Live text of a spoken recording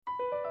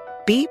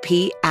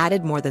BP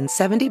added more than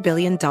 $70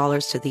 billion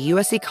to the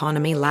U.S.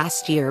 economy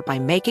last year by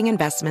making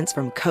investments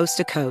from coast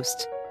to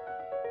coast.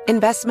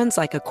 Investments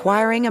like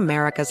acquiring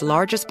America's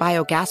largest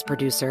biogas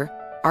producer,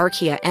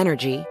 Archaea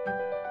Energy,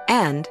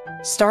 and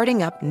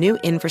starting up new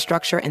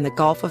infrastructure in the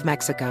Gulf of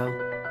Mexico.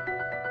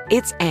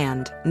 It's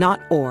and, not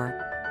or.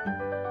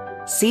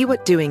 See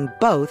what doing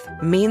both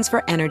means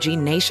for energy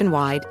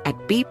nationwide at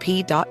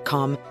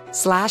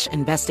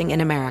bp.com/investing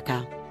in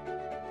America.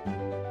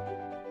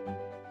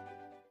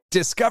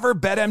 Discover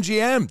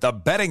BetMGM, the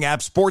betting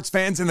app sports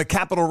fans in the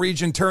capital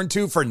region turn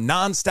to for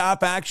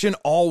nonstop action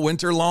all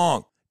winter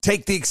long.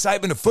 Take the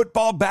excitement of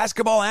football,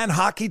 basketball, and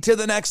hockey to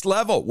the next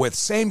level with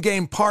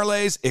same-game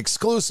parlays,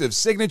 exclusive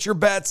signature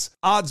bets,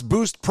 odds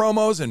boost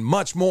promos, and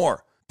much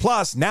more.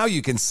 Plus, now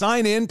you can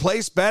sign in,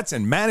 place bets,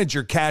 and manage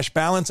your cash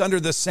balance under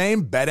the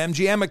same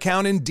BetMGM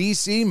account in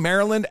D.C.,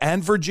 Maryland,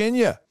 and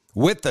Virginia.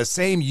 With the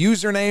same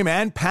username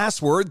and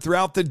password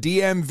throughout the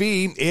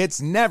DMV,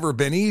 it's never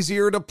been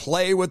easier to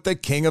play with the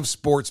king of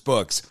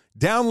sportsbooks.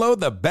 Download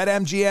the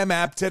BetMGM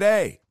app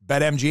today.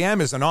 BetMGM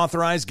is an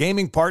authorized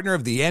gaming partner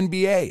of the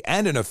NBA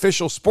and an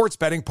official sports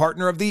betting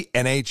partner of the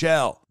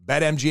NHL.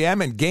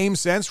 BetMGM and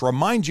GameSense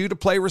remind you to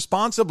play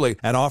responsibly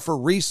and offer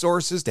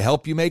resources to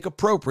help you make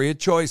appropriate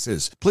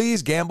choices.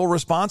 Please gamble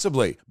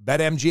responsibly.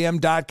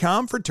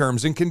 BetMGM.com for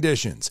terms and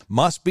conditions.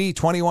 Must be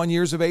 21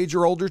 years of age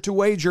or older to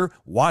wager.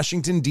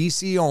 Washington,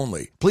 D.C.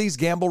 only. Please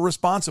gamble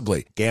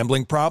responsibly.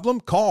 Gambling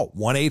problem? Call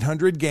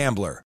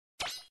 1-800-GAMBLER.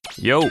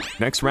 Yo,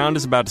 next round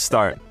is about to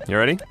start. You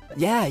ready?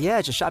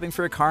 Yeah, just shopping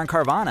for a car in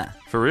Carvana.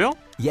 For real?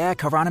 Yeah,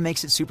 Carvana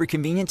makes it super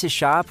convenient to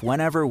shop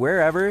whenever,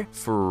 wherever.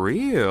 For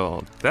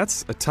real?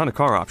 That's a ton of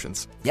car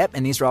options. Yep,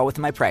 and these are all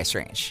within my price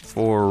range.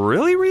 For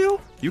really real?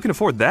 You can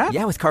afford that?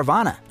 Yeah, with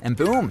Carvana. And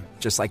boom,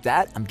 just like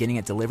that, I'm getting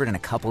it delivered in a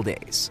couple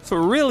days.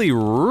 For really,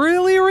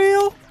 really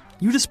real?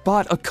 You just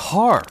bought a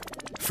car.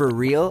 For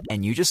real,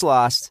 and you just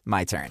lost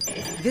my turn.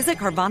 Visit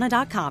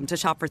Carvana.com to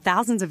shop for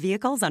thousands of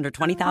vehicles under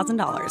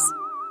 $20,000.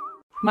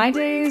 My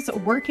days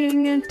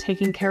working,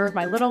 taking care of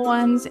my little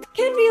ones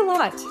can be a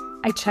lot.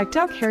 I checked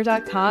out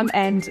Care.com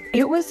and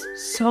it was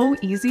so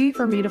easy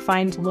for me to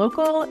find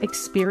local,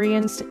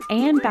 experienced,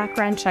 and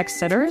background check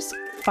sitters.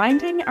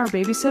 Finding our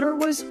babysitter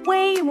was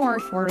way more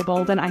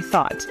affordable than I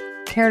thought.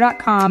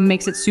 Care.com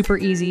makes it super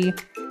easy.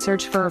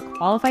 Search for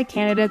qualified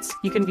candidates.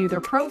 You can view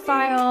their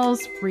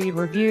profiles, read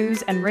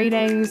reviews and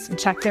ratings,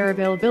 check their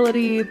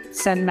availability,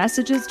 send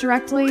messages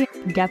directly,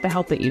 get the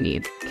help that you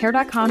need.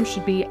 Care.com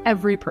should be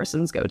every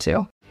person's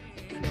go-to.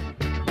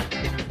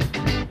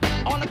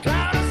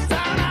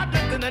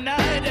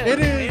 It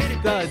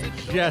is the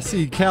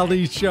Jesse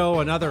Kelly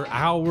Show, another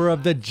hour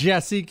of the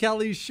Jesse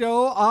Kelly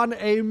Show on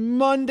a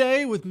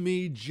Monday with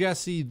me,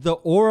 Jesse the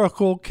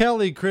Oracle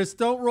Kelly. Chris,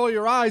 don't roll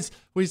your eyes.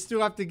 We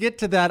still have to get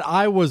to that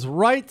I Was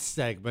Right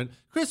segment.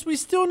 Chris, we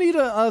still need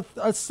a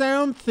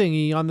sound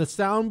thingy on the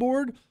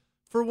soundboard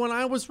for when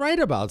I was right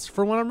about,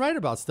 for when I'm right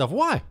about stuff.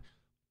 Why?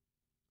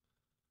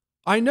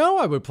 I know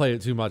I would play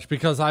it too much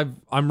because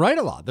I'm right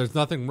a lot. There's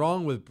nothing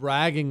wrong with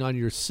bragging on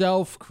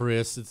yourself,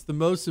 Chris. It's the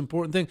most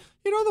important thing.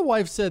 You know, the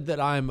wife said that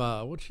I'm,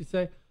 what'd she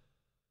say?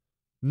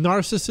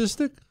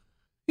 Narcissistic?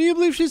 Can you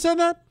believe she said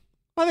that?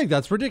 I think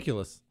that's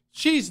ridiculous.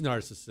 She's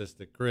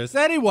narcissistic, Chris.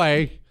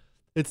 Anyway,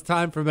 it's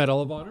time for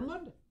Medal of Honor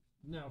Monday.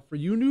 Now, for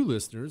you new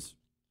listeners,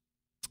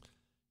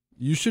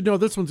 you should know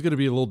this one's going to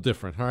be a little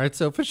different, all right?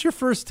 So if it's your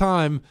first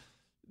time,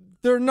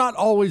 they're not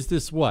always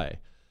this way.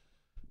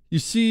 You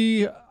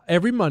see,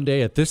 every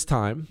Monday at this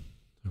time,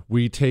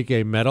 we take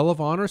a Medal of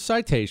Honor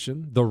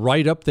citation, the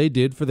write-up they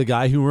did for the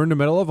guy who earned a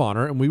Medal of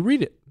Honor, and we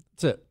read it.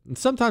 That's it. And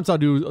sometimes I'll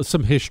do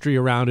some history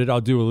around it.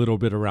 I'll do a little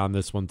bit around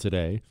this one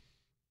today.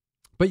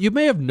 But you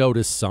may have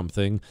noticed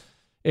something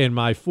in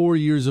my 4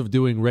 years of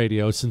doing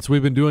radio since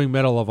we've been doing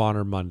Medal of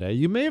Honor Monday.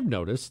 You may have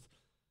noticed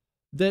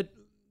that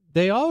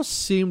they all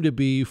seem to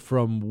be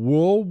from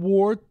World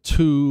War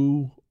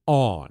II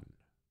on.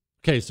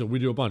 Okay, so we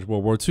do a bunch.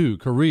 World War II,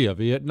 Korea,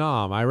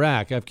 Vietnam,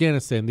 Iraq,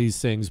 Afghanistan,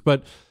 these things.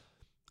 But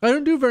I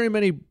don't do very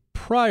many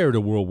prior to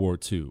World War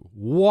II.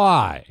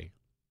 Why?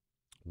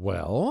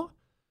 Well,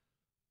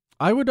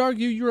 I would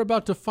argue you're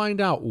about to find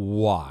out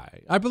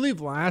why. I believe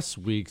last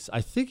week's,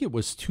 I think it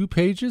was 2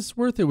 pages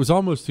worth. It was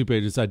almost 2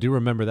 pages. I do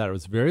remember that. It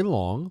was very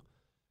long.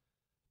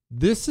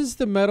 This is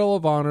the Medal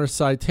of Honor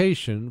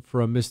citation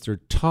from Mr.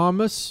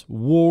 Thomas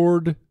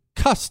Ward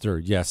Custer.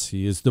 Yes,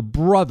 he is the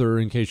brother,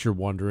 in case you're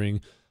wondering,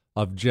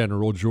 of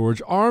General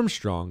George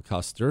Armstrong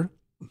Custer.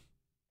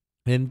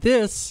 And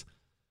this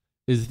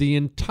is the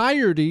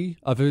entirety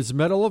of his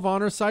Medal of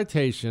Honor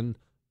citation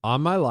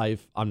on my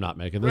life. I'm not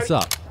making this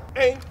up.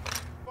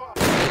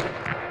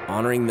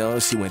 Honoring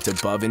those who went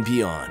above and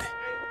beyond.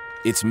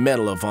 It's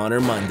Medal of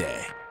Honor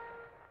Monday.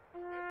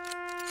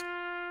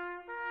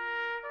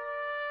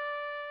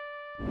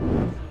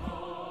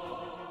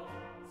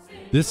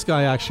 This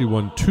guy actually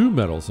won 2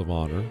 Medals of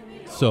Honor.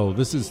 So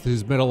this is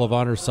his Medal of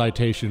Honor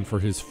citation for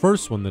his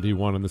first one that he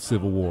won in the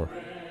Civil War.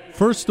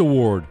 First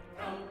award,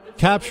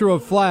 capture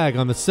of flag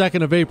on the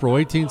 2nd of April,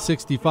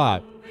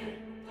 1865.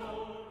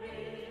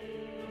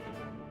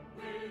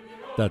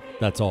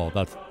 That's all.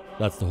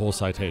 That's the whole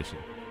citation.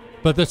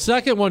 But the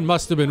second one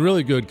must have been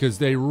really good because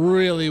they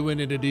really went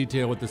into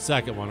detail with the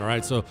second one. All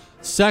right, so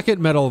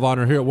second Medal of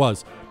Honor, here it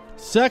was.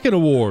 Second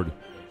award.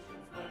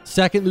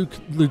 Second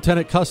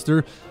Lieutenant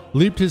Custer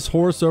leaped his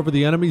horse over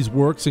the enemy's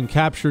works and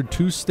captured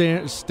 2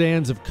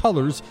 stands of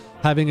colors,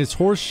 having his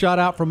horse shot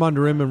out from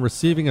under him and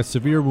receiving a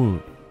severe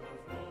wound.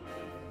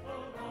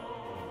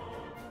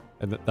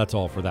 And that's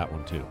all for that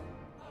one, too.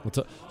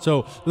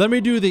 So let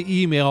me do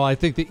the email. I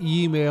think the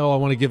email, I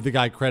want to give the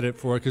guy credit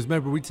for it because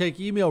remember, we take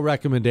email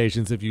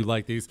recommendations if you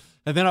like these,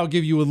 and then I'll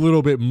give you a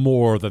little bit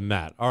more than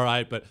that. All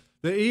right, but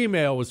the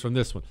email was from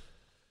this one.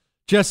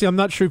 Jesse, I'm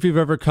not sure if you've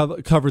ever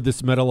covered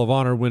this Medal of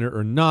Honor winner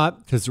or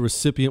not because the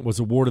recipient was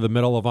awarded the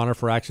Medal of Honor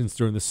for actions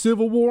during the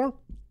Civil War.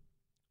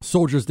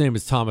 Soldier's name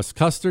is Thomas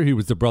Custer. He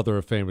was the brother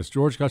of famous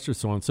George Custer,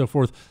 so on and so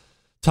forth.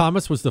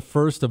 Thomas was the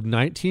first of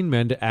 19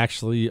 men to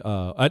actually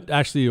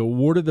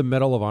awarded the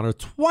Medal of Honor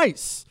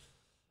twice.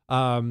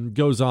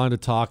 Goes on to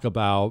talk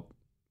about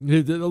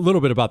a little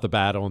bit about the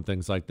battle and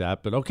things like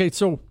that. But okay,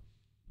 so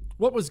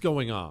what was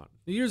going on?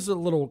 Here's a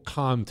little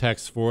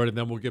context for it, and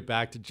then we'll get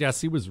back to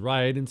Jesse was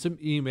right and some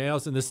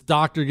emails and this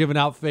doctor giving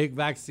out fake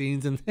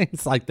vaccines and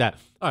things like that.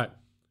 All right.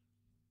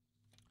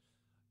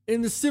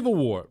 In the Civil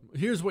War,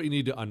 here's what you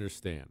need to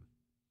understand.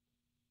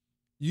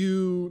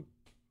 You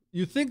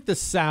think the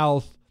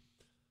South...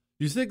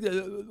 You think,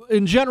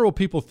 in general,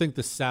 people think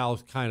the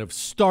South kind of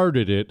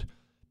started it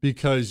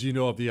because,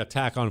 of the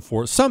attack on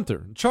Fort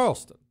Sumter in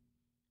Charleston.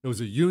 It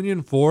was a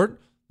Union fort.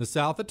 The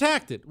South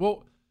attacked it.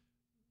 Well,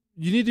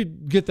 you need to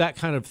get that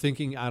kind of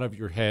thinking out of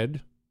your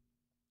head.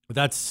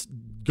 That's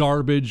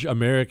garbage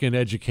American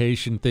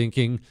education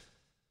thinking.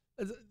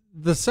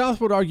 The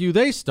South would argue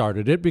they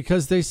started it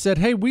because they said,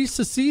 hey, we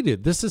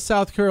seceded. This is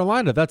South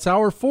Carolina. That's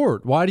our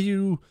fort. Why do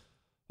you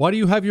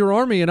have your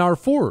army in our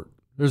fort?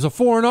 There's a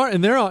foreign army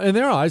in their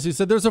eyes. He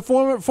said, there's a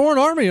foreign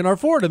army in our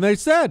fort. And they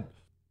said,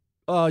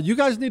 you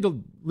guys need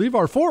to leave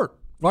our fort.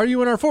 Why are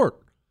you in our fort?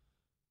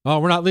 Oh,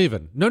 we're not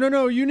leaving.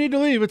 No, you need to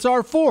leave. It's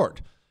our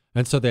fort.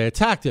 And so they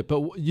attacked it.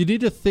 But you need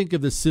to think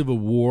of the Civil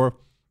War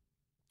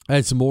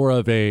as more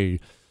of a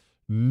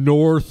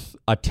North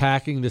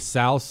attacking the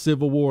South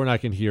Civil War. And I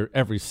can hear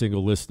every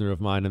single listener of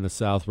mine in the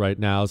South right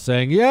now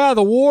saying, yeah,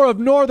 the war of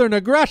Northern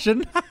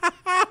aggression.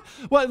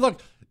 Well,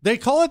 look, they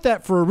call it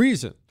that for a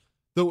reason.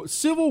 The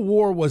Civil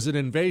War was an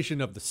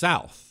invasion of the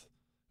South.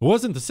 It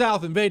wasn't the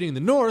South invading the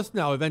North.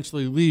 Now,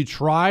 eventually, Lee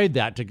tried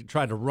that to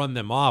try to run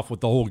them off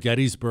with the whole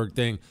Gettysburg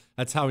thing.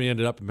 That's how he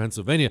ended up in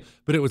Pennsylvania.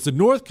 But it was the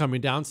North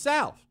coming down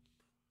south.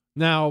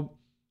 Now,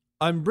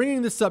 I'm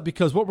bringing this up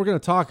because what we're going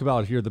to talk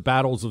about here, the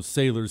battles of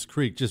Sailor's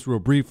Creek, just real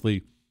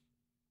briefly,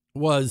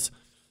 was,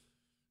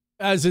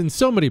 as in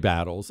so many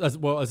battles,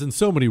 as in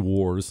so many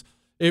wars,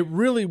 it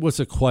really was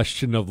a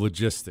question of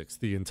logistics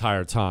the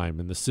entire time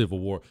in the Civil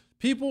War.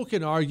 People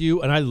can argue,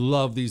 and I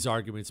love these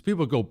arguments.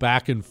 People go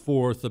back and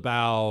forth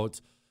about,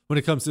 when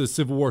it comes to the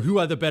Civil War, who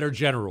had the better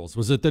generals?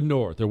 Was it the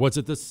North or was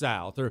it the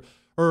South?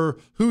 Or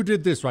who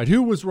did this right?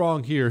 Who was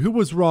wrong here? Who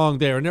was wrong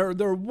there? And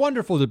there are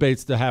wonderful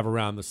debates to have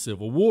around the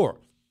Civil War.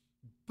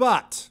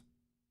 But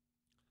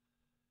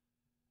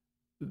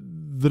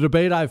the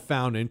debate I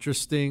found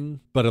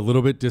interesting, but a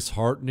little bit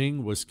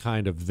disheartening, was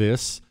kind of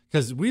this.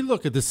 Because we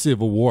look at the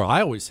Civil War,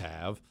 I always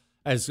have,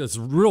 as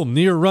a real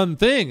near-run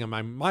thing.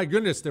 And my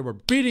goodness, they were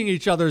beating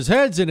each other's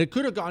heads, and it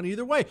could have gone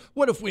either way.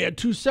 What if we had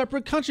 2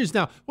 separate countries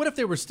now? What if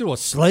they were still a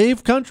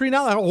slave country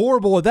now? How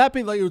horrible would that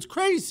be? Like, it was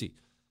crazy.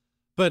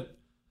 But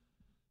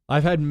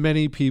I've had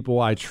many people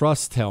I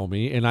trust tell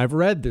me, and I've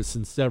read this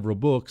in several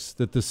books,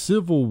 that the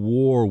Civil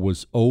War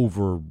was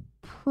over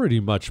pretty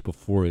much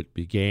before it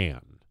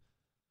began.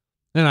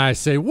 And I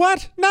say,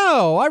 what?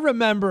 No, I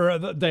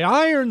remember the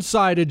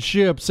iron-sided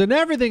ships and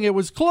everything. It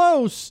was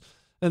close.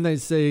 And they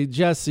say,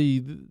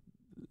 Jesse,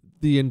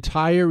 the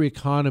entire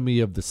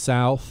economy of the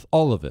South,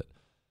 all of it,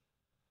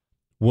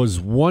 was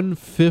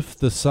 1/5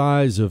 the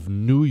size of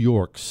New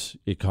York's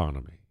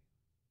economy.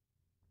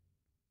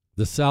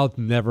 The South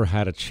never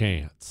had a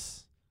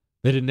chance.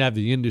 They didn't have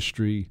the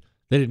industry.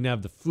 They didn't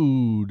have the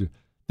food.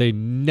 They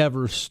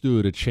never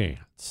stood a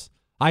chance.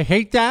 I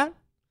hate that.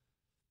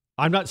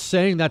 I'm not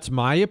saying that's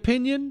my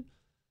opinion.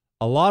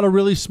 A lot of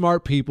really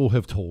smart people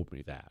have told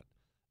me that.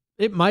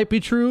 It might be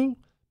true,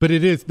 but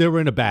it is. They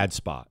were in a bad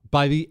spot.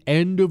 By the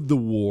end of the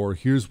war,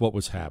 here's what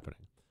was happening.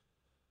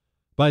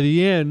 By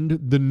the end,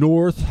 the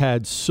North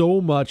had so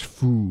much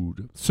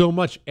food, so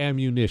much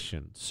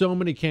ammunition, so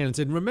many cannons.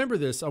 And remember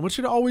this, I want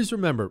you to always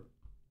remember,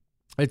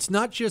 it's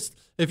not just,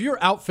 if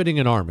you're outfitting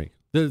an army,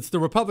 it's the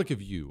Republic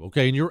of You,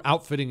 okay, and you're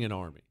outfitting an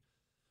army.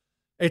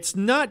 It's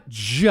not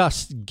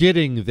just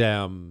getting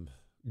them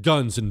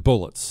guns and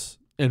bullets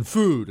and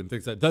food and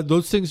things like that.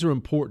 Those things are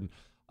important.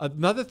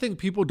 Another thing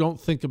people don't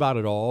think about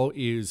at all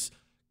is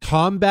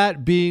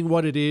combat being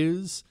what it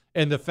is,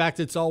 and the fact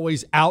it's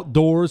always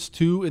outdoors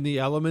too in the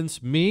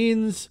elements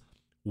means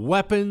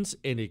weapons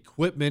and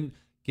equipment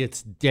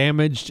gets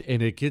damaged,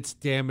 and it gets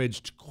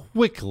damaged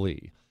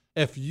quickly.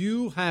 If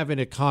you have an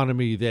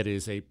economy that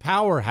is a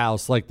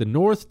powerhouse like the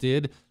North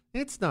did,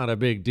 It's not a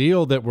big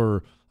deal that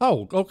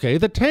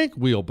the tank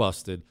wheel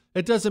busted.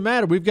 It doesn't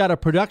matter. We've got a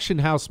production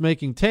house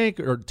making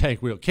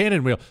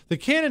cannon wheel. The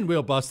cannon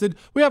wheel busted.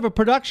 We have a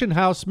production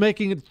house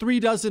making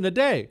 3 dozen a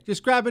day.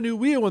 Just grab a new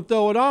wheel and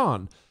throw it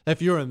on.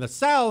 If you're in the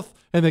South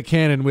and the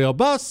cannon wheel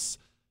busts,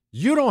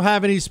 you don't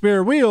have any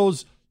spare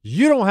wheels.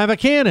 You don't have a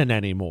cannon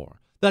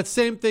anymore. That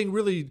same thing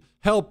really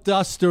helped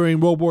us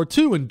during World War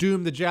II and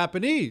doomed the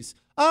Japanese.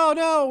 Oh,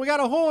 no, we got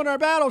a hole in our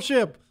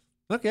battleship.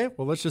 Okay,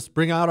 well, let's just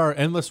bring out our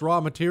endless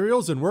raw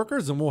materials and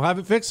workers, and we'll have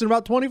it fixed in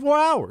about 24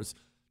 hours.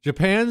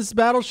 Japan's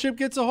battleship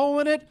gets a hole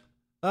in it.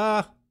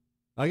 I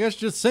guess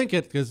just sink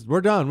it because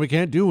we're done. We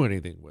can't do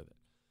anything with it.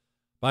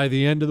 By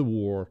the end of the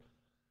war,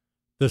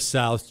 the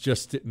South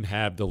just didn't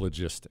have the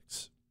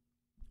logistics.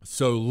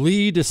 So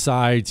Lee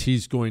decides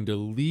he's going to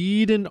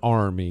lead an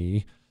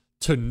army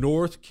to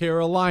North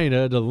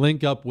Carolina to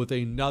link up with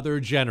another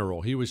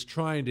general. He was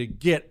trying to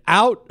get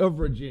out of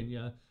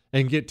Virginia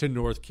and get to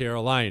North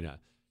Carolina.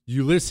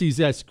 Ulysses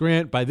S.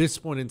 Grant, by this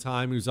point in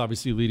time, he was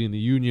obviously leading the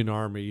Union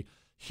Army.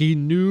 He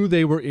knew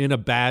they were in a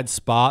bad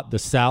spot, the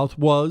South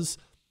was.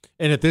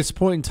 And at this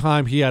point in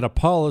time, he had a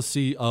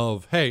policy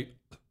of, hey,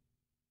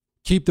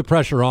 keep the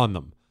pressure on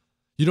them.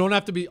 You don't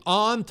have to be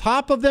on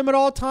top of them at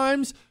all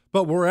times,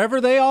 but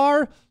wherever they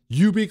are,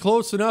 you be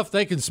close enough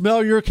they can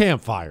smell your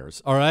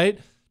campfires, all right?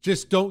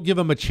 Just don't give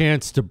them a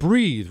chance to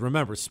breathe.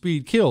 Remember,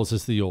 speed kills,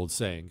 as the old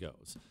saying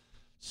goes.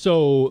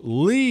 So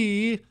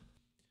Lee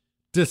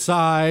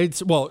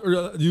decides,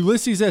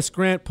 Ulysses S.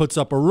 Grant puts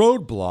up a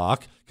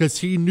roadblock because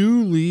he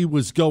knew Lee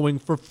was going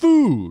for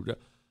food.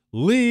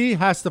 Lee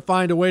has to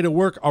find a way to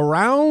work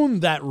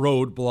around that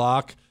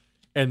roadblock,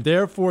 and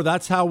therefore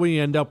that's how we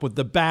end up with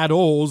the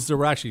battles. There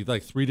were actually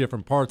like 3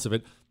 different parts of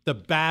it. The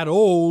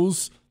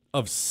battles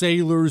of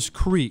Sailor's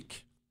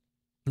Creek.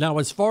 Now,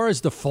 as far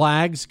as the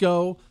flags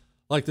go,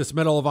 like this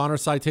Medal of Honor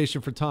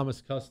citation for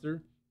Thomas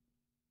Custer,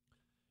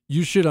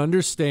 you should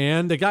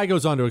understand. The guy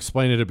goes on to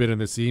explain it a bit in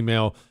this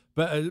email,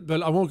 but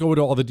I won't go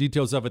into all the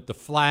details of it. The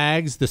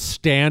flags, the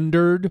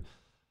standard,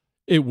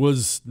 it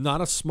was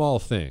not a small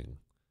thing.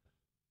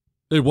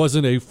 It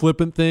wasn't a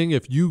flippant thing.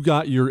 If you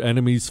got your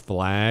enemy's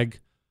flag,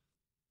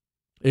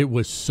 it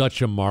was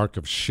such a mark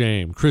of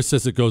shame. Chris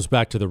says it goes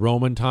back to the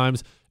Roman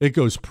times. It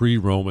goes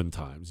pre-Roman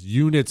times.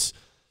 Units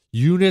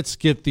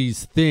get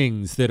these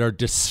things that are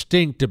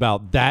distinct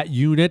about that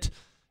unit,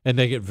 and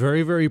they get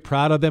very, very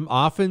proud of them.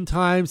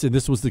 Oftentimes, and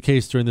this was the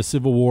case during the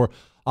Civil War,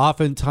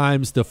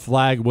 oftentimes the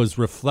flag was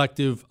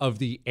reflective of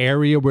the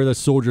area where the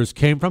soldiers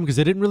came from, because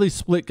they didn't really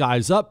split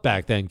guys up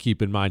back then.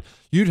 Keep in mind,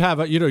 you'd have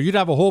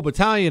a whole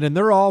battalion, and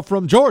they're all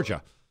from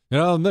Georgia.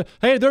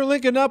 Hey, they're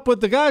linking up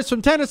with the guys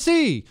from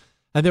Tennessee,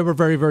 and they were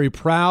very, very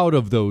proud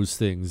of those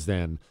things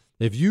then.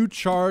 If you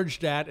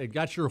charged at and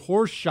got your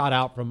horse shot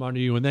out from under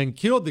you and then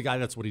killed the guy,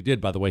 that's what he did,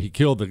 by the way. He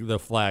killed the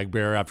flag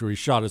bearer after he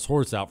shot his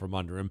horse out from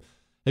under him.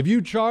 If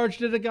you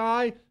charged at a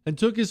guy and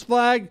took his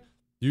flag,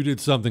 you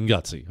did something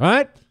gutsy, all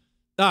right?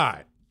 All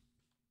right.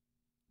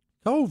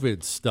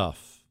 COVID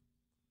stuff.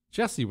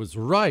 Jesse was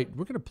right.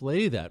 We're going to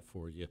play that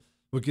for you.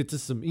 We'll get to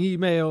some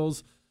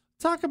emails,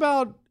 talk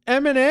about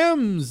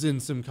M&Ms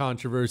in some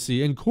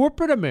controversy in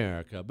corporate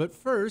America. But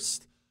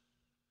first,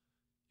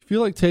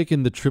 feel like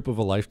taking the trip of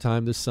a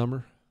lifetime this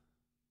summer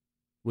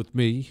with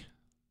me,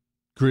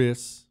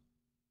 Chris,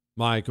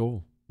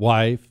 Michael,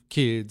 wife,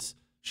 kids.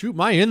 Shoot,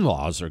 my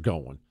in-laws are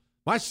going.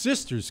 My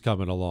sister's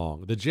coming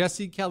along. The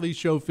Jesse Kelly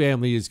Show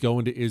family is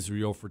going to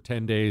Israel for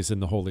 10 days in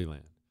the Holy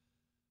Land.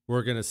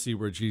 We're going to see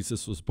where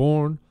Jesus was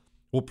born.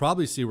 We'll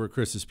probably see where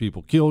Chris's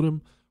people killed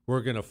him.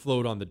 We're going to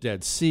float on the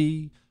Dead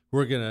Sea.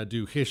 We're going to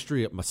do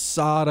history at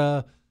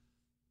Masada.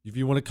 If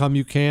you want to come,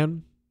 you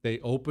can. They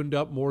opened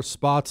up more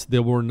spots.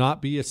 There will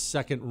not be a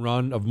second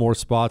run of more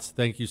spots.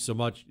 Thank you so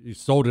much. You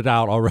sold it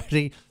out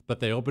already,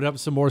 but they opened up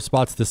some more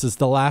spots. This is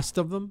the last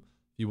of them.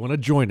 If you want to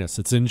join us,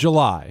 it's in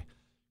July.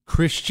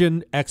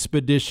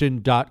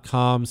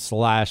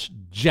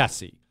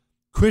 ChristianExpedition.com/Jesse.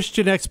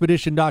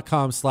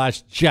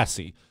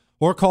 ChristianExpedition.com/Jesse.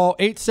 Or call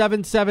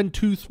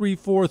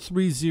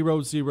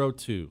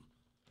 877-234-3002.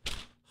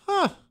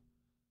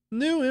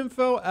 New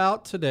info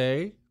out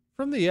today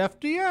from the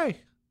FDA. If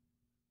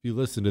you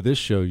listen to this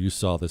show, you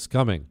saw this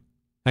coming.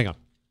 Hang on.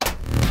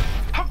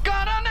 I've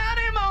got an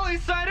animal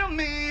inside of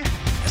me.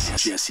 This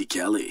is Jesse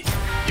Kelly.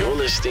 You're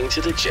listening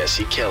to The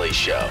Jesse Kelly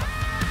Show.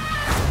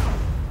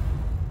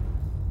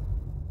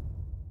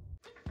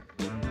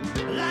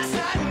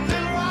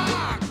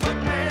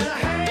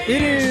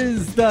 It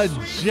is the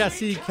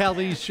Jesse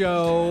Kelly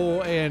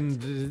Show,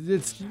 and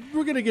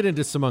we're going to get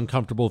into some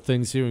uncomfortable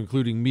things here,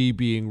 including me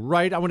being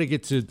right. I want to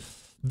get to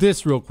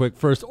this real quick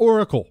first.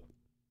 Oracle.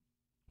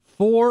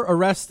 4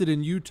 arrested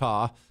in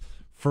Utah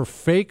for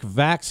fake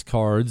vax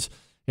cards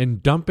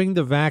and dumping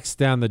the vax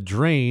down the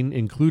drain,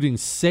 including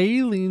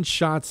saline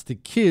shots to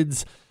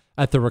kids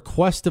at the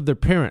request of their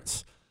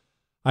parents.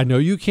 I know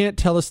you can't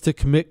tell us to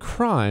commit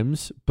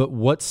crimes, but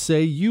what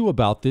say you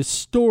about this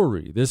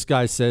story? This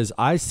guy says,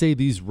 I say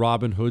these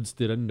Robin Hoods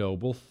did a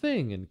noble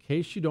thing. In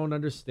case you don't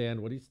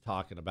understand what he's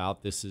talking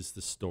about, this is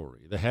the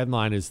story. The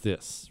headline is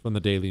this from the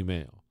Daily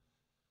Mail.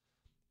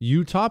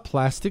 Utah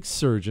plastic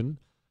surgeon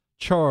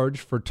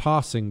charged for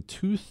tossing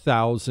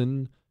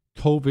 2,000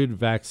 COVID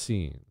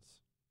vaccines.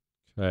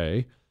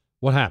 Okay.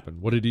 What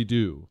happened? What did he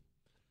do?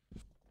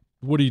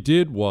 What he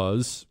did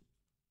was,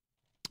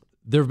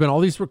 there have been all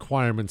these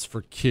requirements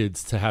for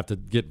kids to have to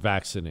get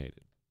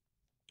vaccinated.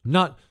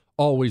 Not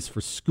always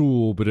for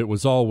school, but it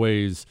was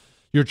always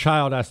your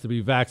child has to be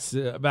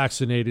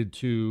vaccinated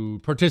to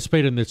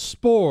participate in this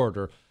sport,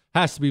 or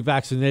has to be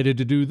vaccinated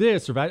to do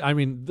this. I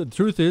mean, the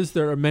truth is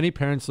there are many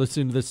parents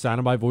listening to the sound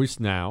of my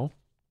voice now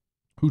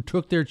who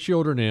took their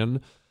children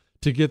in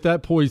to get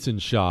that poison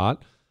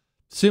shot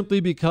simply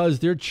because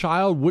their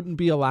child wouldn't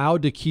be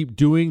allowed to keep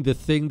doing the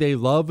thing they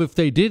love if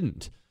they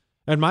didn't.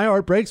 And my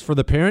heart breaks for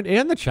the parent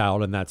and the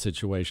child in that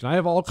situation. I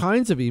have all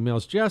kinds of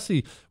emails.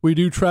 Jesse, we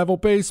do travel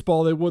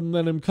baseball. They wouldn't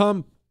let him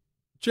come.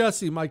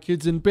 Jesse, my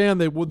kid's in band.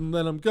 They wouldn't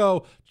let him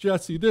go.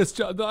 Jesse, this.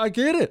 I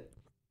get it.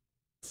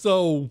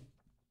 So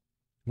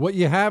what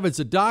you have is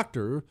a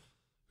doctor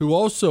who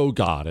also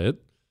got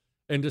it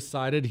and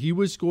decided he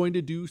was going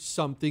to do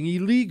something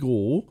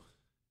illegal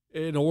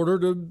in order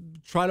to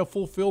try to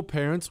fulfill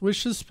parents'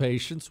 wishes,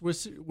 patients'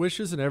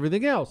 wishes, and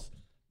everything else.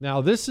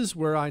 Now, this is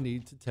where I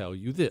need to tell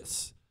you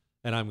this.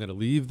 And I'm going to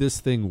leave this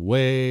thing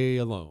way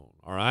alone,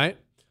 all right?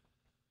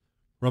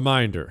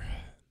 Reminder,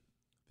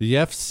 the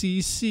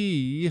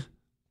FCC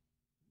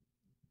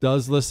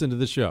does listen to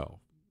the show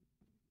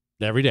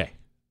every day.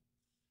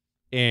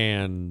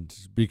 And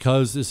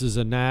because this is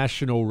a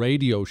national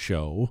radio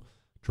show,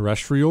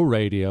 terrestrial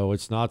radio,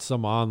 it's not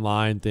some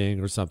online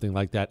thing or something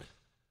like that,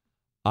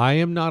 I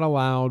am not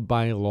allowed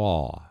by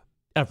law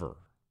ever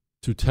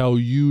to tell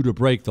you to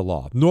break the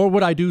law, nor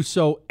would I do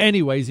so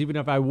anyways, even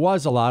if I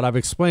was allowed. I've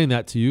explained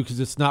that to you because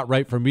it's not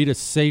right for me to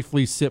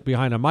safely sit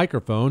behind a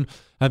microphone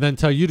and then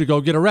tell you to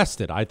go get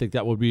arrested. I think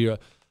that would be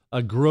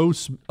a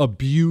gross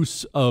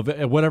abuse of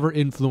whatever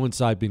influence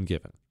I've been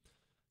given.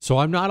 So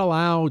I'm not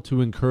allowed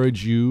to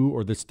encourage you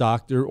or this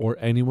doctor or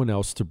anyone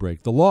else to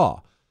break the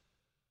law.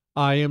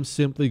 I am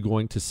simply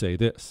going to say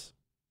this.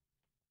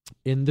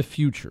 In the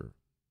future,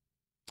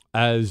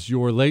 as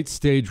your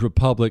late-stage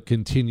republic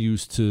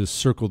continues to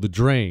circle the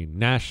drain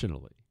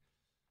nationally,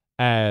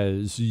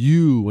 as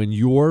you and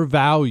your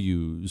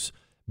values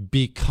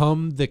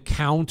become the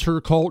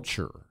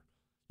counterculture,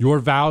 your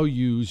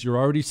values, you're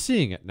already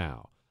seeing it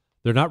now.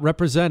 They're not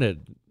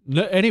represented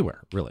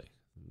anywhere, really.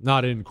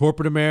 Not in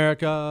corporate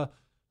America.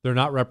 They're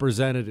not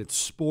represented in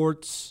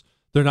sports.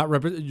 They're not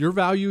your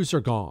values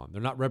are gone.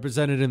 They're not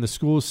represented in the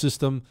school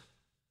system.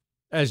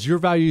 As your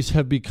values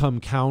have become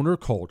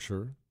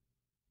counterculture,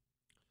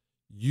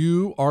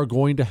 you are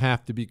going to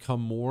have to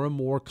become more and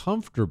more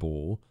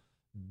comfortable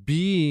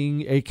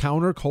being a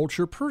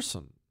counterculture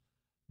person.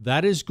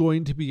 That is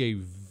going to be a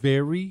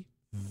very,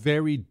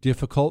 very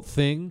difficult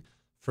thing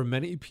for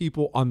many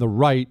people on the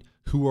right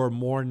who are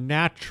more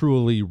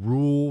naturally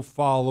rule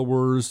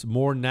followers,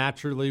 more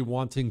naturally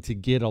wanting to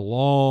get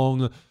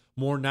along,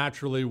 more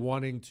naturally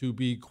wanting to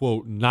be,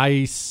 quote,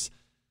 nice.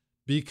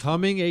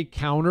 Becoming a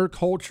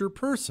counterculture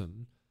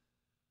person,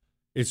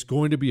 it's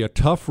going to be a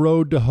tough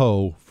road to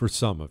hoe for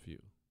some of you.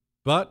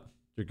 But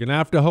you're going to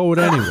have to hoe it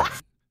anyway.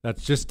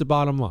 That's just the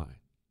bottom line.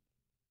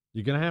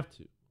 You're going to have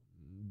to.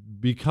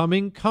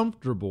 Becoming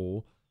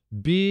comfortable,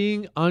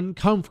 being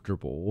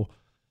uncomfortable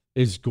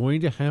is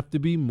going to have to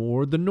be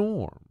more the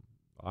norm.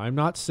 I'm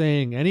not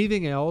saying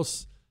anything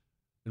else.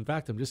 In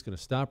fact, I'm just going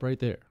to stop right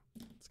there.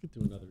 Let's get to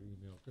another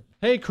email.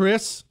 Hey,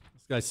 Chris.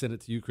 This guy sent it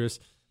to you, Chris.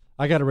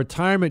 I got a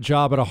retirement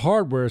job at a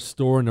hardware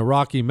store in the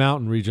Rocky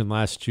Mountain region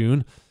last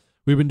June.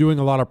 We've been doing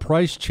a lot of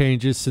price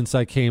changes since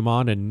I came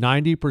on, and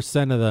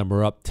 90% of them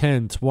are up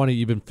 10, 20,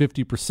 even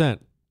 50%.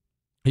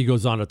 He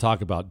goes on to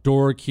talk about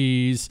door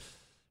keys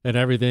and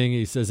everything.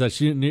 He says that's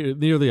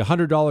nearly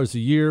 $100 a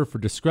year for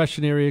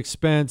discretionary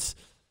expense.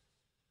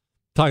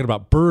 Talking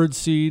about bird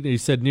seed, he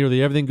said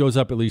nearly everything goes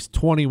up at least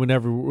 20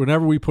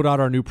 whenever we put out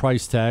our new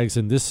price tags,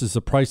 and this is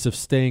the price of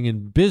staying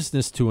in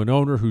business to an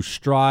owner who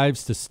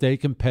strives to stay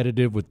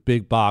competitive with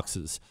big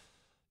boxes.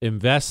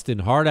 Invest in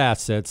hard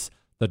assets.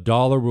 The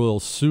dollar will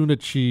soon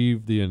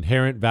achieve the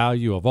inherent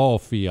value of all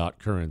fiat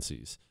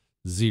currencies.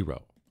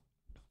 Zero.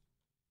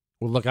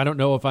 Well, look, I don't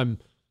know if I'm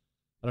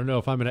going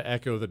to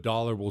echo the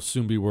dollar will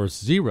soon be worth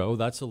zero.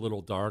 That's a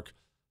little dark,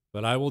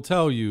 but I will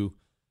tell you,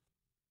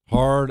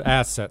 hard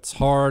assets,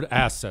 hard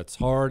assets,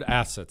 hard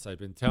assets. I've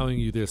been telling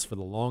you this for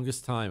the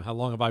longest time. How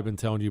long have I been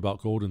telling you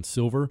about gold and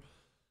silver,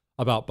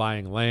 about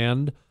buying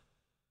land?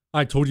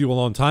 I told you a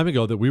long time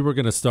ago that we were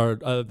going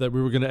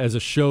to as a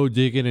show,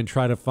 dig in and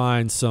try to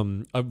find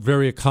some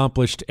very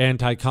accomplished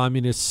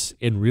anti-communists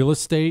in real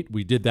estate.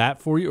 We did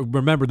that for you.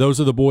 Remember, those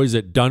are the boys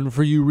that done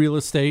for you real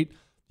estate.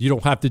 You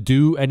don't have to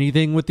do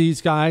anything with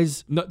these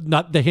guys.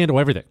 Not they handle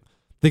everything.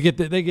 They get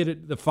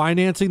the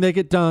financing. They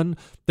get done.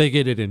 They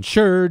get it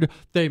insured.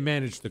 They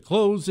manage the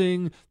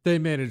closing. They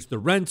manage the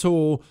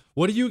rental.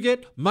 What do you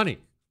get? Money.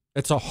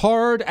 It's a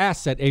hard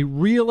asset, a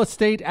real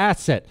estate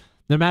asset.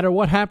 No matter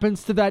what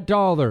happens to that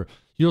dollar,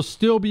 you'll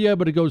still be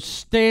able to go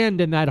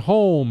stand in that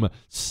home,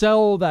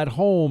 sell that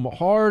home.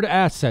 Hard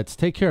assets.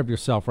 Take care of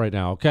yourself right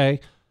now, okay?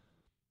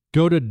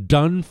 Go to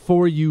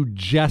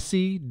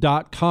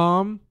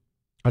doneforyoujesse.com.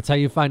 That's how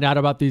you find out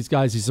about these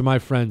guys. These are my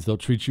friends. They'll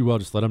treat you well.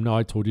 Just let them know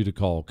I told you to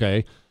call,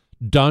 okay?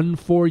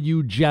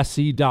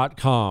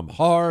 Doneforyoujesse.com.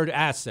 Hard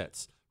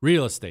assets,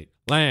 real estate,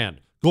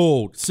 land,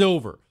 gold,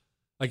 silver.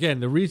 Again,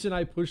 the reason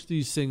I push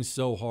these things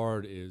so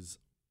hard is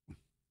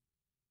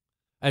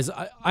as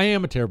I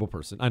am a terrible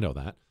person. I know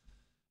that.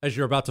 As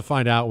you're about to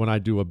find out when I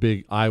do a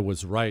big I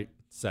was right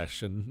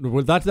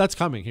session. That's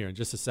coming here in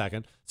just a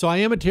second. So I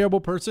am a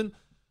terrible person,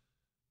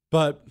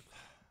 but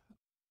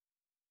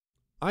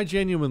I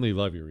genuinely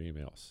love your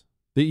emails.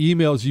 The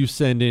emails you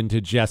send in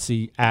to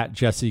Jesse at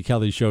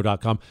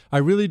jessekellyshow.com. I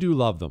really do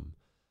love them.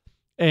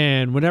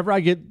 And whenever I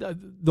get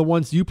the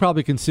ones you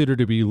probably consider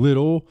to be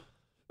little,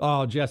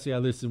 oh, Jesse, I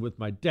listened with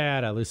my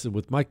dad. I listened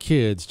with my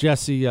kids.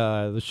 Jesse,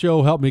 the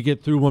show helped me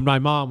get through when my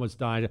mom was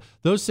dying.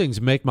 Those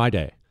things make my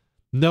day.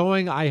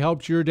 Knowing I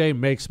helped your day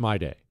makes my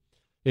day.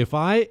 If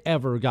I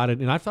ever got it,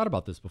 and I've thought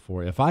about this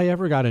before, if I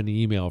ever got an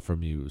email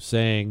from you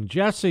saying,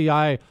 Jesse,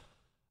 I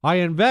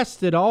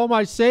invested all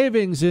my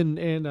savings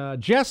in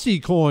Jesse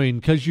coin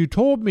because you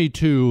told me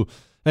to,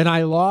 and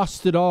I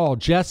lost it all.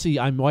 Jesse,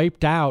 I'm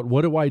wiped out.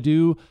 What do I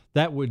do?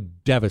 That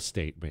would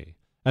devastate me.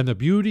 And the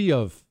beauty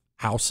of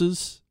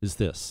houses is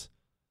this.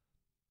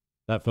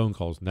 That phone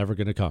call is never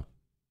going to come.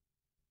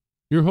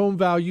 Your home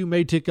value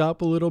may tick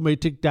up a little, may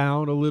tick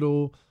down a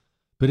little,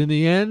 but in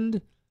the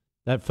end,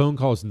 that phone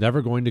call is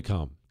never going to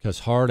come because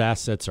hard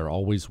assets are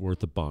always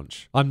worth a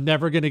bunch. I'm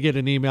never going to get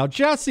an email,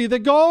 Jesse, the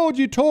gold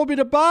you told me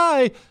to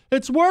buy,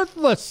 it's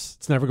worthless.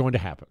 It's never going to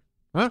happen.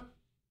 Huh?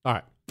 All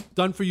right.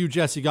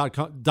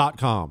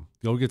 Doneforyoujesse.com.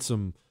 Go get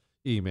some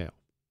email.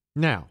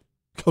 Now,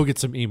 go get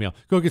some email.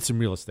 Go get some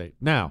real estate.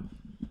 Now,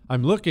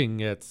 I'm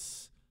looking at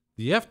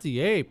the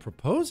FDA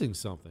proposing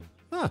something.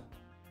 Huh.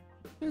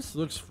 This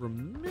looks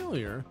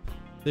familiar.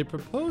 They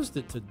proposed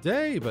it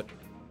today, but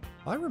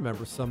I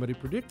remember somebody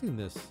predicting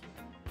this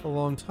a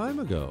long time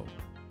ago.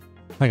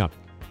 Hang on.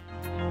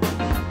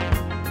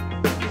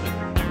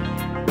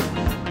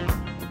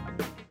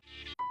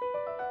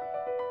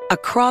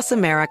 Across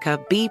America,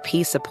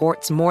 BP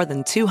supports more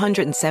than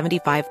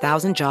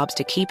 275,000 jobs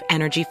to keep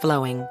energy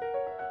flowing.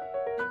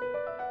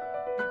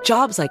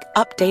 Jobs like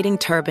updating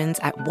turbines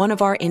at one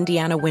of our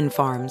Indiana wind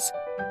farms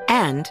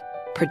and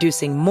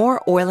producing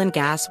more oil and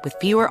gas with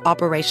fewer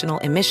operational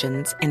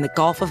emissions in the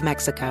Gulf of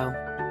Mexico.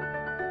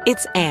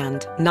 It's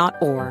and,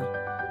 not or.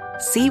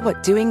 See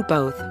what doing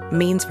both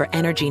means for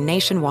energy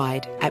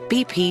nationwide at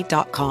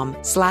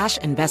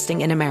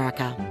bp.com/investing in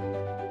America.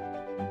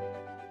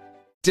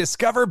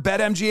 Discover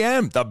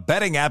BetMGM, the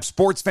betting app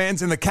sports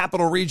fans in the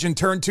capital region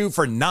turn to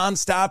for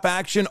nonstop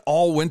action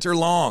all winter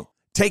long.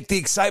 Take the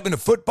excitement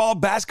of football,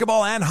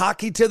 basketball, and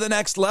hockey to the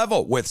next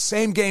level with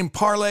same-game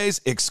parlays,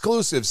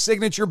 exclusive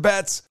signature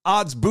bets,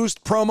 odds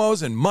boost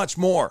promos, and much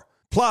more.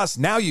 Plus,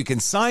 now you can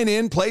sign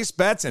in, place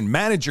bets, and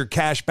manage your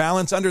cash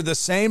balance under the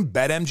same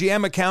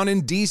BetMGM account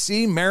in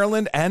D.C.,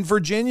 Maryland, and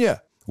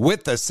Virginia.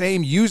 With the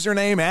same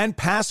username and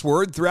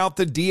password throughout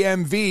the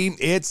DMV,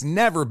 it's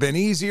never been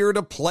easier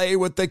to play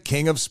with the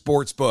king of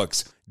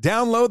sportsbooks.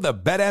 Download the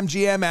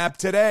BetMGM app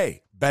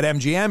today.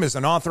 BetMGM is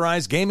an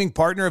authorized gaming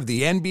partner of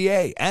the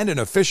NBA and an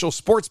official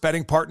sports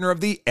betting partner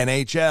of the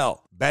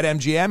NHL.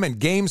 BetMGM and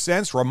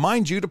GameSense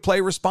remind you to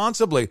play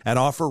responsibly and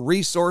offer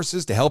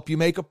resources to help you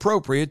make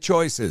appropriate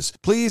choices.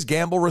 Please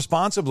gamble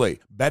responsibly.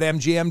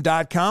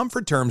 BetMGM.com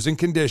for terms and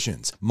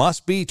conditions.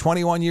 Must be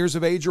 21 years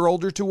of age or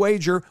older to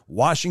wager.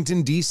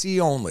 Washington,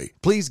 D.C. only.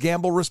 Please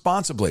gamble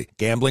responsibly.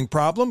 Gambling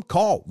problem?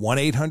 Call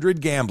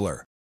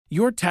 1-800-GAMBLER.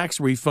 Your tax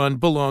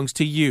refund belongs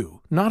to you,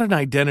 not an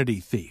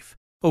identity thief.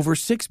 Over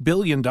 $6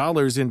 billion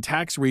in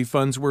tax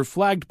refunds were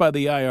flagged by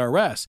the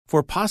IRS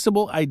for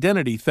possible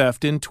identity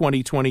theft in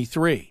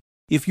 2023.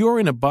 If you're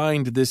in a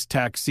bind this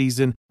tax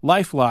season,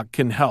 LifeLock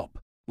can help.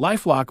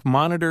 LifeLock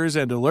monitors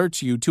and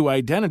alerts you to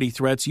identity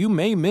threats you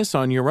may miss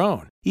on your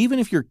own, even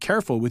if you're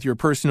careful with your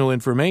personal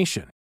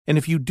information. And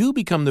if you do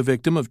become the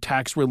victim of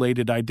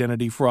tax-related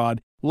identity fraud,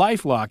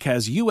 LifeLock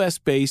has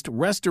U.S.-based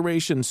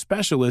restoration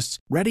specialists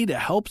ready to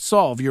help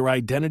solve your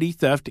identity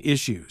theft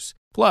issues.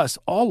 Plus,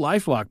 all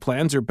LifeLock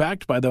plans are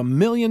backed by the $1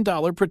 Million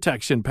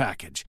Protection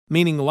Package,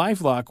 meaning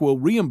LifeLock will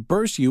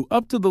reimburse you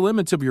up to the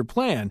limits of your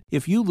plan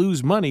if you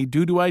lose money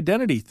due to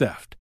identity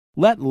theft.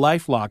 Let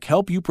LifeLock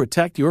help you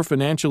protect your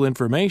financial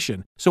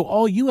information, so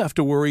all you have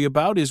to worry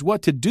about is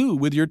what to do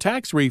with your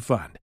tax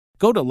refund.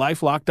 Go to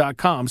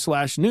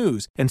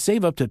LifeLock.com/news and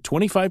save up to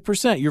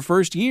 25% your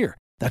first year.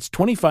 That's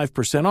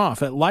 25%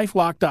 off at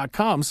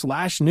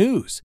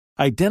LifeLock.com/news.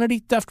 Identity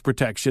theft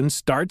protection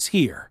starts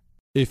here.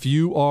 If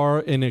you are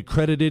an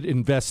accredited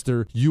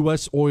investor,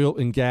 U.S. oil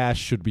and gas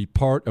should be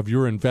part of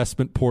your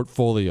investment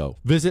portfolio.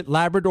 Visit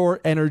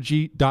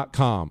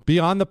LabradorEnergy.com.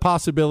 Beyond the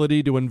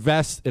possibility to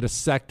invest in a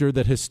sector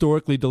that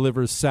historically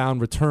delivers sound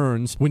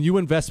returns, when you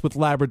invest with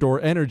Labrador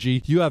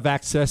Energy, you have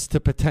access to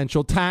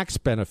potential tax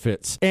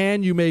benefits,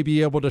 and you may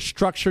be able to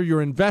structure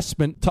your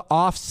investment to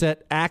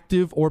offset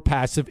active or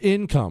passive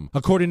income.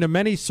 According to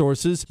many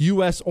sources,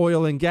 U.S.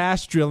 oil and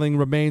gas drilling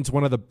remains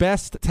one of the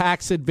best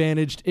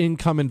tax-advantaged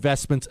income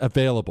investments available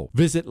available.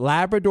 Visit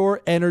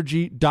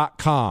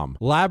LabradorEnergy.com.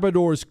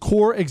 Labrador's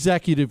core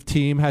executive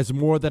team has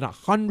more than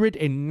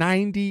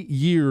 190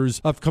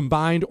 years of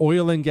combined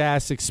oil and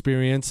gas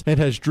experience and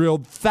has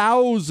drilled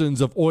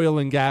thousands of oil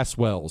and gas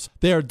wells.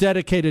 They are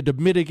dedicated to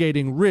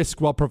mitigating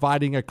risk while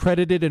providing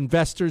accredited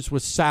investors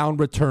with sound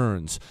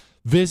returns.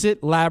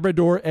 Visit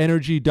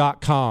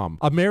LabradorEnergy.com.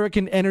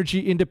 American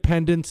energy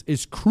independence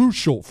is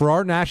crucial for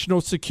our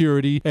national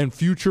security and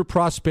future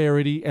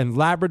prosperity, and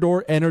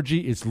Labrador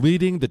Energy is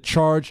leading the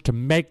charge to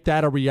make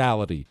that a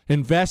reality.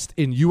 Invest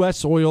in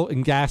U.S. oil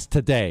and gas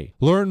today.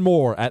 Learn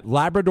more at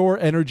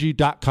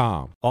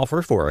LabradorEnergy.com.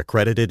 Offer for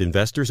accredited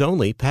investors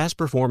only. Past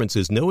performance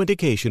is no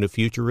indication of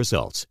future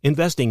results.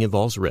 Investing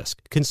involves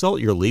risk.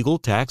 Consult your legal,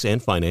 tax,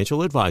 and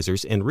financial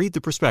advisors and read the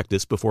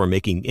prospectus before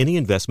making any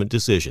investment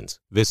decisions.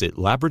 Visit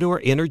LabradorEnergy.com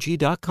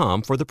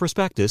for the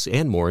prospectus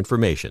and more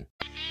information.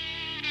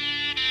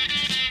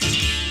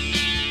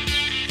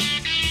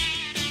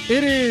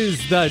 It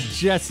is the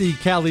Jesse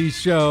Kelly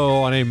Show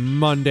on a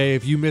Monday.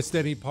 If you missed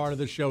any part of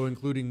the show,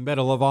 including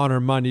Medal of Honor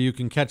Monday, you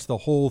can catch the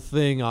whole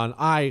thing on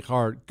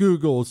iHeart,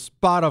 Google,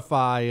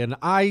 Spotify, and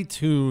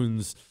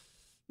iTunes.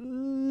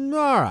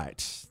 All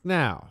right.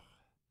 Now,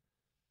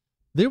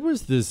 there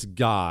was this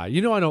guy.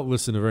 You know I don't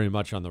listen to very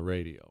much on the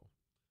radio.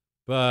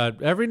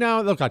 But every now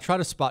and then, look, I try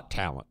to spot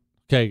talent.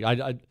 Okay,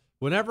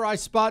 whenever I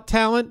spot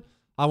talent,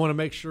 I want to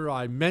make sure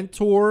I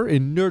mentor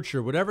and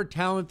nurture whatever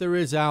talent there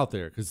is out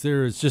there, because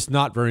there is just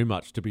not very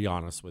much, to be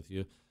honest with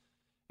you.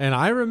 And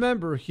I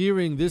remember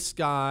hearing this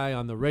guy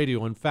on the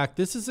radio. In fact,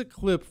 this is a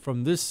clip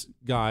from this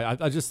guy.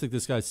 I just think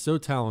this guy's so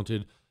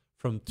talented.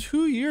 From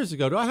 2 years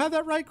ago. Do I have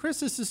that right, Chris?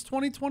 This is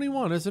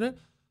 2021, isn't it?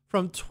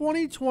 From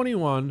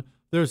 2021,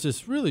 there's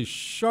this really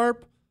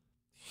sharp,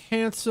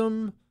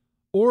 handsome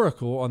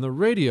oracle on the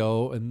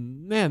radio.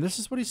 And, man, this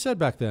is what he said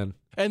back then.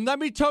 And let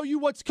me tell you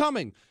what's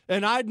coming.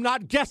 And I'm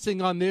not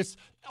guessing on this.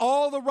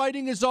 All the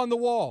writing is on the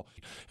wall.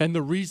 And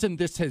the reason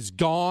this has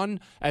gone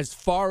as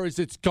far as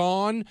it's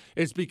gone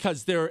is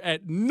because there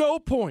at no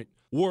point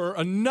were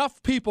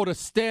enough people to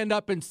stand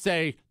up and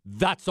say,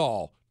 that's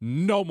all,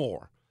 no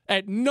more.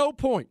 At no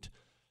point.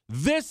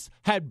 This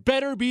had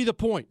better be the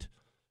point.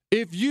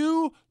 If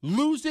you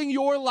losing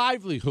your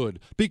livelihood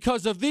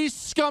because of these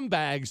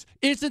scumbags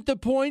isn't the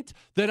point,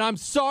 then I'm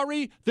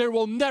sorry, there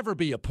will never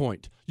be a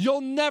point.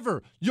 You'll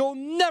never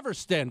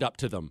stand up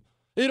to them.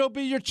 It'll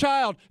be your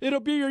child.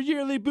 It'll be your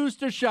yearly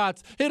booster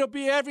shots. It'll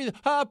be everything.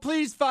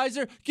 Please,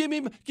 Pfizer, give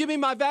me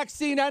my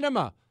vaccine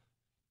enema.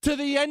 To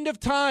the end of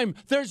time,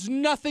 there's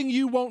nothing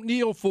you won't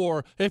kneel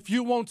for if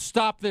you won't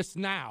stop this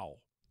now.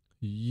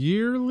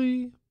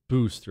 Yearly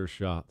booster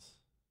shots.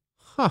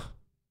 Huh.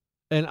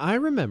 And I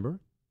remember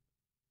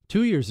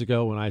 2 years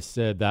ago when I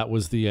said that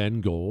was the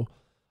end goal,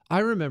 I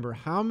remember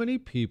how many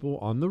people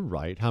on the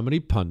right, how many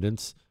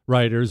pundits,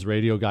 writers,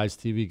 radio guys,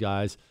 TV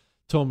guys,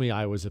 told me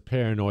I was a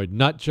paranoid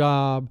nut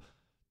job,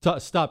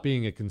 stop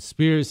being a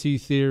conspiracy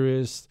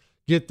theorist,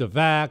 get the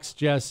vax,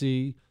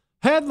 Jesse.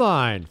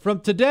 Headline from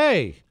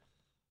today,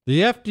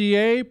 the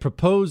FDA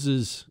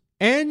proposes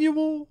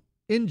annual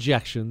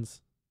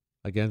injections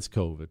against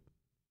COVID,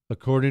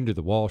 according to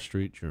the Wall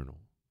Street Journal.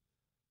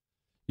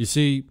 You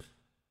see,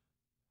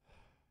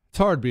 it's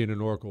hard being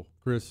an oracle,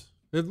 Chris.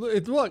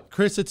 Look,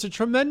 Chris, it's a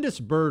tremendous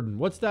burden.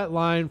 What's that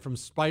line from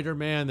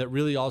Spider-Man that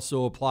really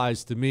also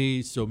applies to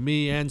me? So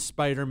me and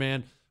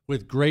Spider-Man,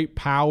 with great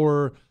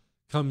power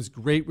comes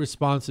great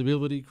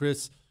responsibility,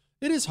 Chris.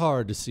 It is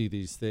hard to see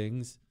these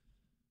things.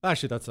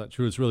 Actually, that's not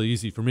true. It's really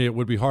easy for me. It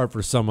would be hard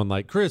for someone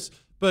like Chris,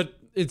 but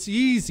it's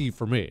easy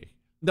for me.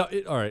 No,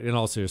 all right, in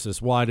all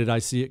seriousness, why did I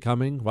see it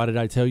coming? Why did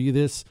I tell you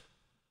this?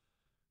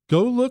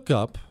 Go look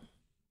up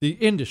the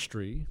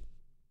industry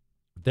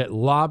that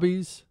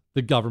lobbies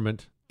the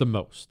government the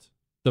most.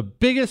 The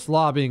biggest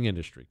lobbying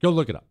industry. Go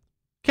look it up.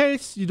 In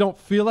case you don't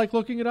feel like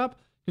looking it up,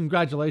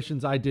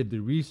 congratulations, I did the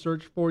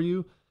research for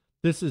you.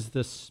 This is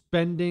the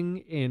spending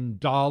in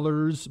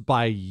dollars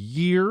by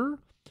year.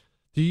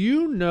 Do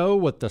you know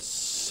what the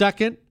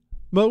second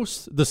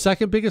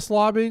biggest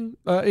lobbying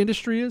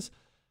industry is?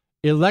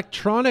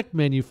 Electronic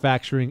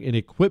manufacturing and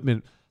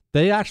equipment.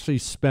 They actually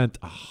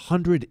spent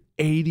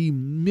 $180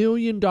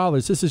 million.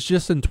 This is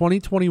just in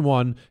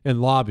 2021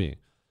 in lobbying.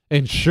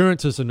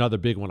 Insurance is another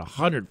big one,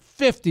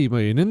 $150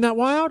 million. Isn't that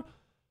wild?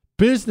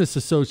 Business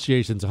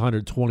associations,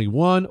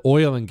 $121.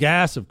 Oil and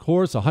gas, of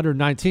course,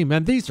 $119.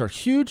 Man, these are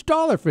huge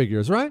dollar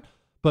figures, right?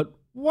 But,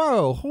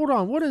 whoa, hold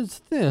on. What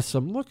is this?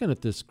 I'm looking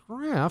at this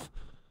graph,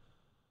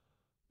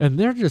 and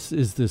there just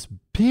is this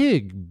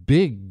big,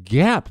 big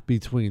gap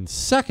between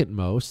second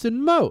most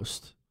and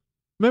most.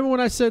 Remember when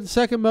I said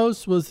second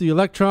most was the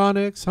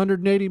electronics,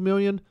 $180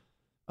 million?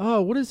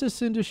 Oh, what is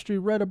this industry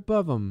right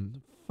above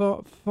them?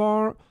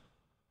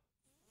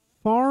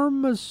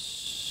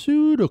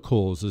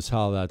 Pharmaceuticals is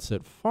how that's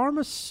it.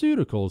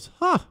 Pharmaceuticals.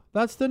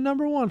 That's the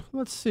number one.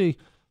 Let's see.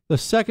 The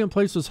second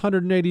place was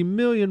 $180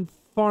 million.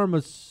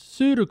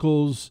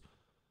 Pharmaceuticals,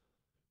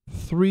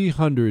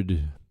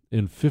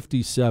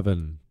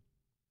 $357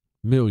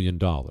 million.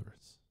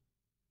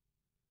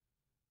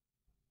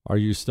 Are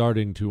you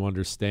starting to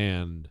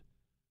understand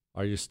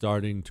Are you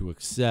starting to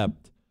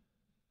accept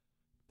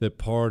that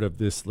part of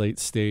this late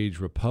stage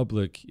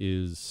republic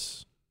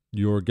is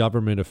your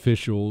government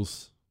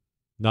officials,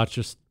 not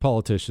just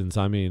politicians,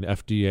 I mean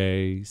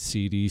FDA,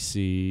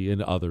 CDC,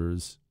 and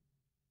others,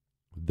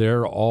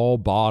 they're all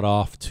bought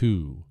off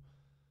too.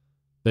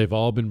 They've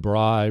all been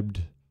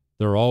bribed.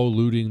 They're all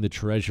looting the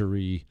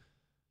treasury.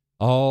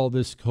 All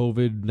this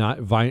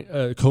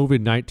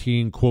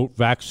COVID-19, quote,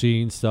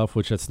 vaccine stuff,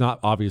 which that's not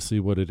obviously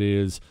what it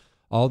is.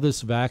 All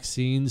this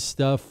vaccine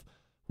stuff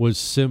was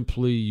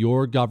simply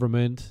your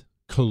government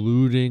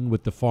colluding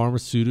with the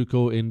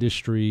pharmaceutical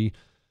industry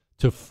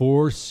to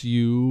force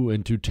you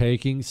into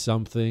taking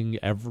something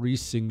every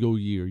single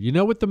year. You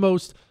know what the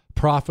most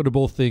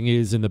profitable thing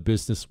is in the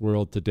business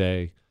world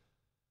today?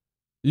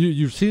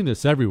 You've seen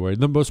this everywhere.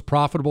 The most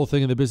profitable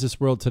thing in the business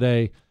world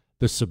today,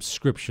 the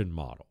subscription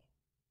model.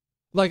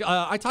 Like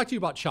I talked to you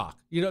about Chalk.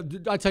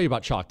 I tell you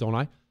about Chalk, don't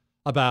I?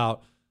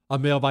 About a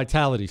male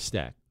vitality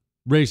stack,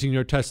 raising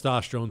your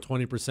testosterone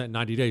 20% in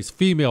 90 days.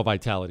 Female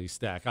vitality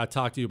stack. I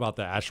talked to you about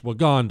the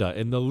ashwagandha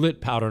and the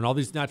lit powder and all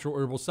these natural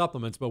herbal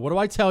supplements. But what do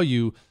I tell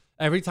you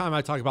every time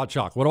I talk about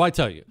Chalk? What do I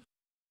tell you?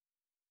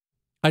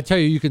 I tell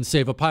you can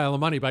save a pile of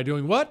money by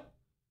doing what?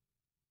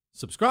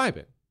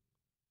 Subscribing.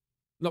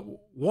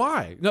 No,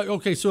 why? No,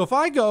 okay, so if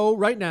I go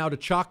right now to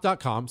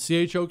chalk.com,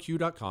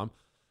 CHOQ.com,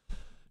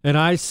 and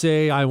I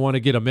say I want to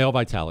get a male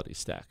vitality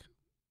stack,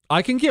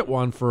 I can get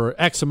one for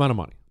X amount of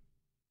money.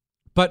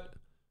 But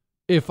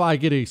if I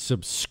get a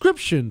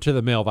subscription to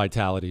the male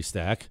vitality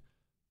stack,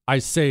 I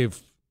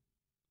save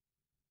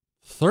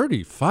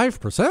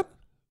 35%?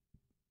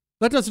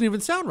 That doesn't even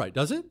sound right,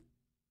 does it?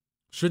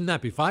 Shouldn't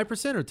that be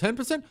 5% or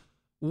 10%?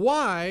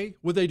 Why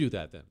would they do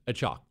that then at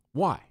Chalk?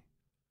 Why?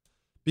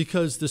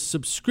 Because the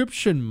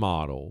subscription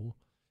model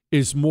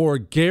is more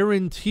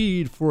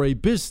guaranteed for a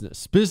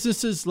business.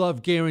 Businesses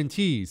love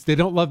guarantees. They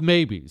don't love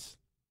maybes.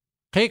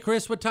 Hey,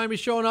 Chris, what time are you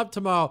showing up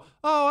tomorrow?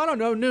 Oh, I don't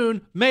know,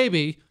 noon,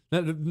 maybe.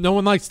 No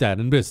one likes that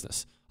in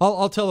business.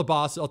 I'll tell the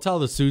boss, I'll tell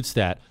the suit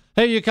stat,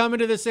 hey, you coming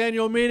to this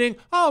annual meeting?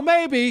 Oh,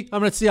 maybe. I'm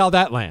going to see how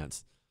that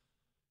lands.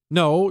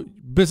 No,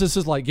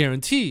 businesses like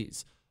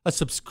guarantees. A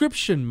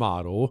subscription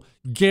model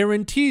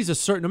guarantees a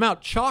certain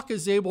amount. Chalk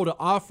is able to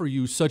offer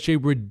you such a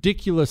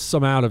ridiculous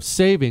amount of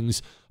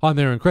savings on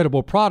their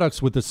incredible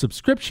products with the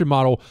subscription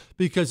model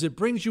because it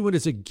brings you in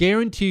as a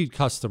guaranteed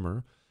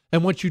customer.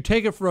 And once you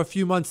take it for a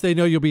few months, they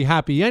know you'll be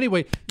happy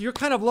anyway. You're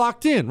kind of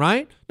locked in,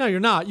 right? No, you're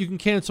not. You can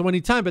cancel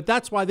anytime, but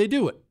that's why they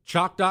do it.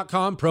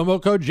 Chalk.com,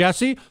 promo code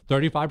Jesse,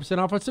 35%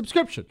 off a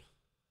subscription.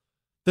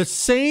 The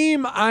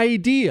same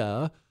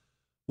idea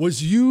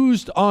was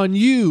used on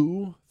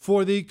you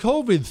for the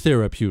COVID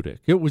therapeutic.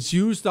 It was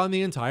used on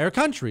the entire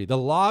country. The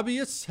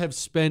lobbyists have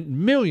spent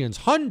millions,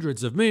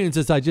 hundreds of millions,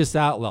 as I just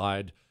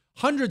outlined,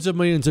 hundreds of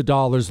millions of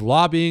dollars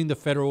lobbying the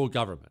federal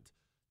government.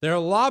 They're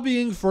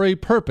lobbying for a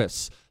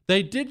purpose.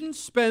 They didn't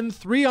spend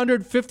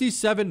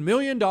 $357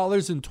 million in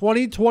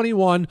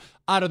 2021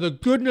 out of the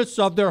goodness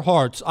of their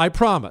hearts, I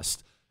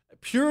promised.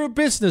 Pure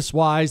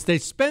business-wise, they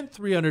spent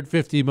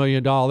 $350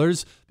 million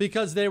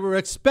because they were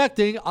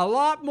expecting a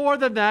lot more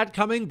than that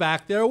coming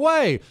back their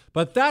way.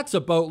 But that's a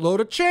boatload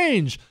of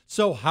change.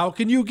 So how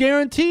can you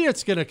guarantee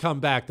it's going to come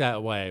back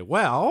that way?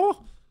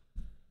 Well,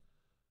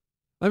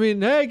 I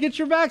mean, hey, get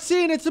your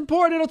vaccine. It's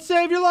important. It'll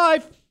save your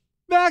life.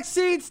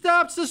 Vaccine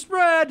stops the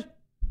spread.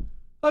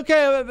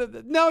 Okay,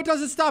 no, it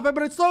doesn't stop it,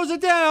 but it slows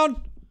it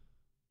down.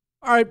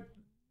 All right.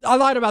 I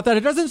lied about that.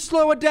 It doesn't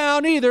slow it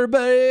down either,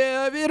 but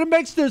it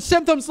makes the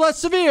symptoms less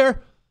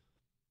severe.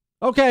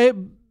 Okay,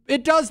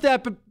 it does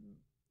that, but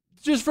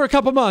just for a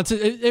couple months.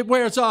 It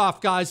wears off,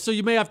 guys, so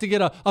you may have to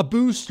get a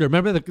booster.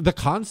 Remember, the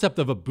concept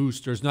of a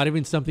booster is not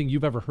even something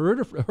you've ever heard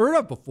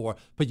of before,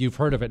 but you've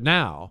heard of it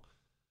now.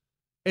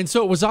 And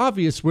so it was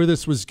obvious where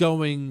this was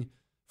going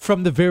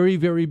from the very,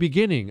 very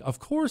beginning. Of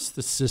course,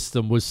 the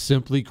system was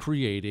simply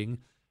creating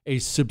a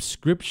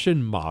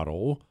subscription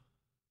model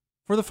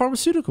for the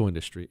pharmaceutical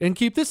industry. And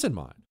keep this in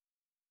mind.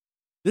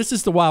 This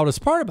is the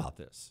wildest part about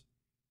this.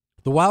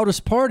 The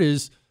wildest part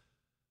is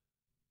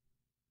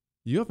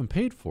you haven't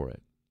paid for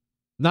it.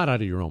 Not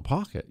out of your own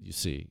pocket, you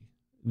see.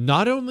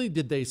 Not only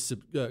did they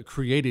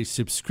create a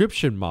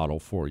subscription model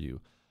for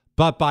you,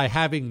 but by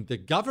having the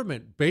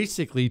government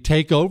basically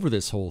take over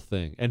this whole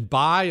thing and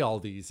buy all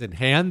these and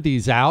hand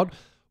these out,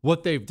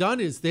 what they've done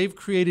is they've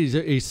created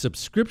a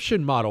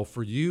subscription model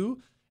for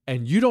you.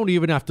 And you don't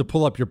even have to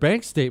pull up your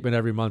bank statement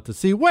every month to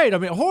see, wait a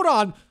minute, hold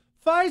on.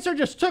 Pfizer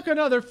just took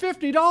another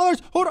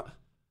 $50. Hold on.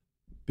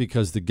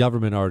 Because the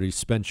government already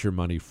spent your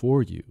money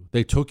for you.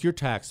 They took your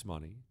tax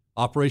money.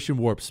 Operation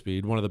Warp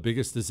Speed, one of the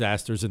biggest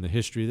disasters in the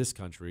history of this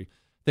country.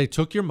 They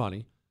took your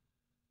money.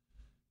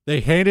 They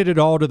handed it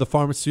all to the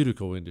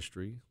pharmaceutical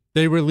industry.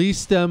 They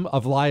released them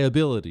of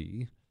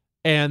liability.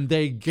 And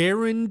they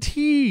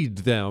guaranteed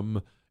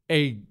them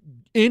a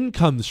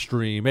income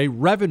stream, a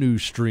revenue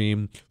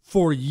stream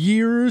for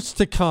years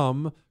to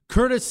come,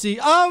 courtesy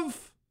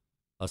of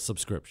a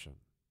subscription.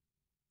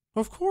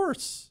 Of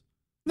course.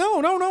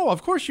 No.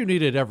 Of course you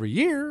need it every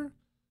year.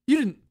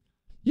 You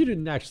you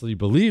didn't actually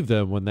believe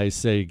them when they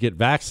say get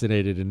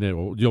vaccinated and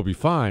you'll be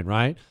fine,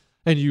 right?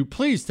 And you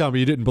please tell me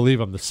you didn't believe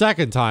them the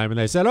second time and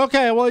they said,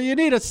 okay, well, you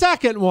need a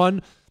second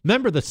one.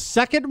 Remember, the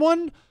second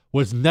one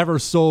was never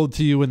sold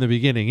to you in the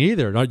beginning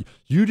either. No,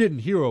 you didn't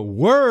hear a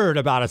word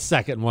about a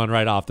second one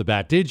right off the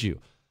bat, did you?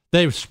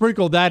 They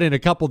sprinkled that in a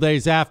couple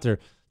days after.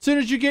 As soon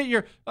as you get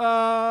your 2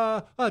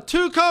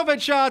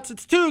 COVID shots,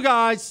 it's 2,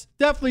 guys.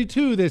 Definitely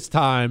 2 this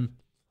time.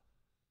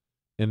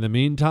 In the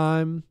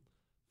meantime,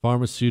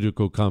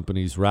 pharmaceutical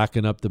companies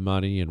racking up the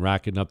money and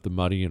racking up the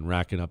money and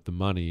racking up the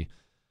money.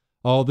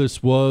 All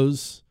this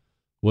was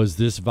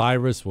this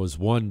virus was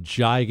one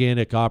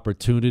gigantic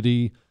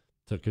opportunity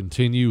to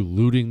continue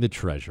looting the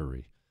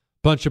treasury.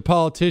 Bunch of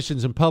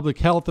politicians and public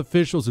health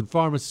officials and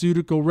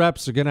pharmaceutical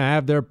reps are going to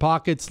have their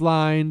pockets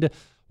lined.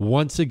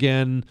 Once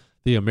again,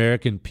 the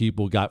American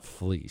people got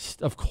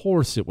fleeced. Of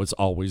course it was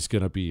always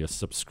going to be a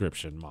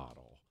subscription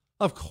model.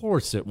 Of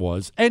course it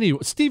was. Anyway,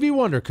 Stevie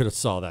Wonder could have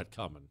saw that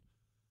coming.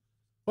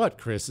 What,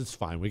 Chris? It's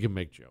fine. We can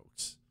make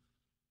jokes.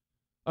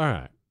 All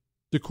right.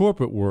 The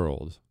corporate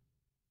world.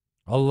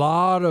 A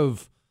lot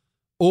of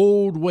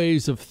old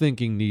ways of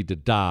thinking need to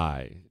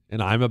die.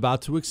 And I'm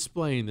about to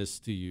explain this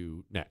to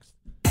you next.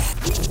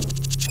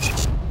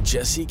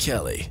 Jesse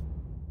Kelly.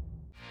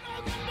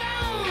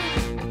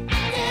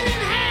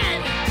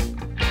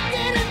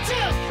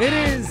 It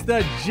is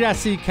the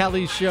Jesse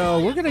Kelly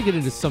Show. We're going to get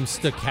into some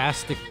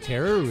stochastic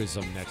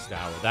terrorism next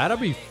hour. That'll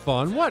be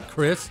fun. What,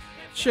 Chris?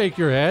 Shake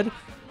your head.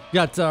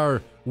 Got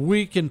our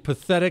weak and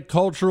pathetic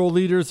cultural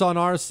leaders on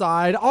our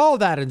side. All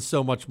that and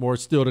so much more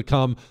still to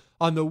come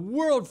on the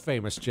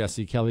world-famous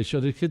Jesse Kelly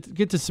Show. To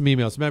get to some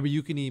emails. Remember,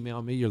 you can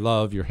email me your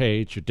love, your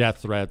hate, your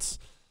death threats.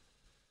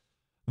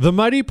 The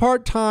mighty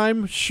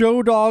part-time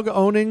show dog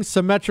owning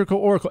symmetrical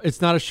oracle.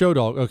 It's not a show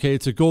dog, okay?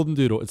 It's a golden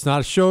doodle. It's not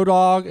a show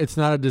dog. It's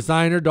not a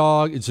designer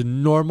dog. It's a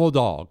normal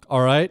dog,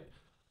 all right?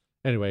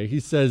 Anyway, he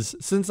says,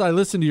 since I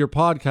listen to your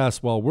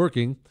podcast while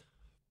working,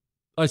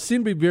 I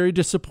seem to be very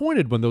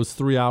disappointed when those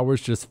 3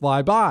 hours just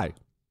fly by.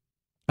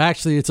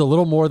 Actually, it's a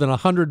little more than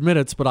 100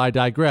 minutes, but I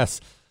digress.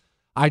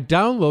 I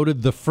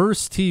downloaded the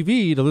First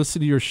TV to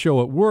listen to your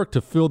show at work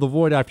to fill the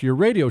void after your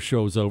radio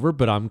show's over,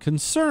 but I'm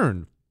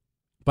concerned.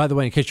 By the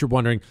way, in case you're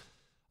wondering,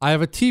 I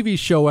have a TV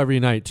show every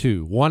night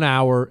too. 1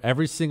 hour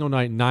every single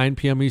night, 9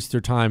 p.m.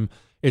 Eastern time.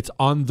 It's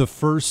on the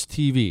First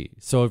TV.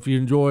 So if you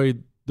enjoy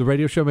the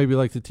radio show, maybe you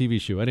like the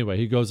TV show. Anyway,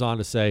 he goes on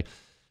to say,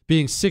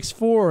 being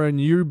 6'4" and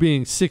you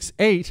being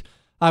 6'8",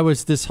 I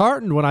was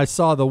disheartened when I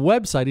saw the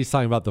website, he's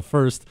talking about the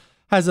First,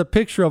 has a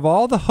picture of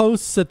all the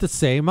hosts at the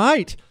same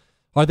height.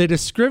 Are they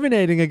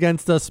discriminating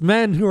against us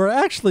men who are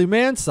actually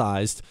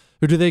man-sized,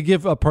 or do they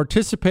give a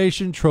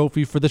participation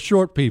trophy for the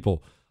short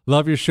people?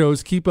 Love your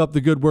shows. Keep up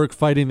the good work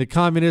fighting the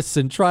communists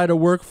and try to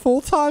work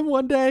full-time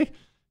one day.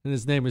 And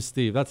his name is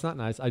Steve. That's not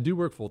nice. I do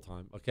work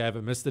full-time. Okay, I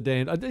haven't missed a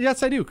day.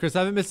 Yes, I do, Chris. I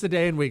haven't missed a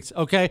day in weeks.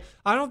 Okay,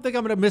 I don't think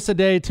I'm going to miss a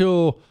day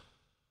till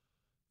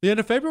the end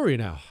of February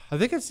now. I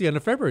think it's the end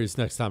of February is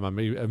next time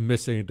I'm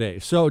missing a day.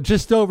 So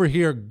just over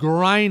here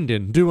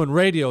grinding, doing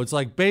radio. It's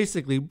like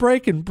basically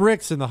breaking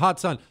bricks in the hot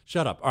sun.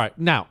 Shut up. All right,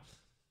 now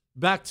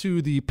back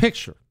to the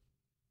picture.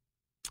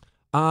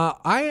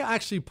 I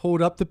actually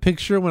pulled up the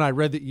picture when I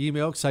read the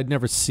email because I'd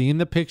never seen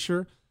the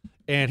picture.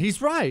 And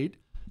he's right.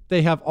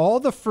 They have all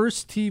the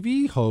First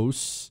TV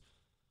hosts.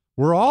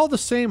 We're all the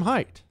same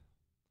height.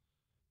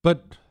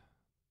 But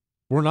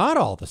we're not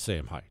all the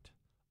same height.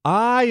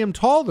 I am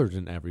taller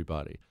than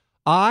everybody.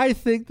 I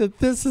think that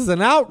this is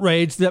an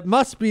outrage that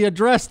must be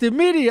addressed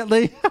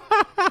immediately.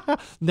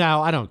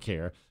 Now, I don't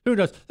care. Who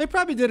knows? They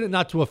probably did it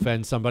not to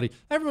offend somebody.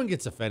 Everyone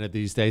gets offended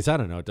these days. I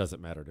don't know. It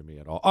doesn't matter to me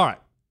at all. All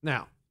right.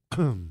 Now,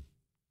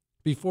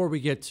 before we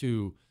get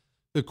to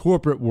the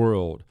corporate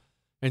world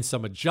and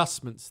some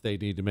adjustments they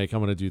need to make, I'm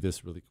going to do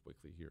this really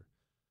quickly here.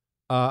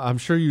 I'm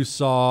sure you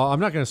saw, I'm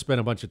not going to spend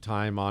a bunch of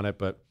time on it,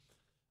 but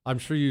I'm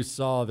sure you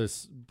saw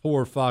this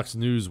poor Fox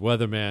News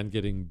weatherman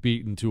getting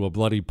beaten to a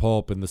bloody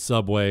pulp in the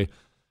subway.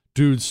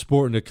 Dude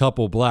sporting a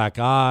couple black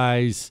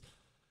eyes.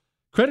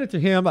 Credit to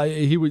him.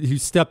 He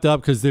stepped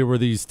up because there were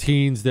these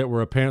teens that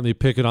were apparently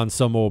picking on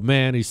some old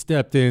man. He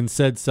stepped in,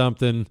 said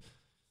something.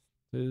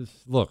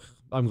 Look,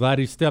 I'm glad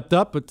he stepped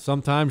up, but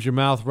sometimes your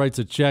mouth writes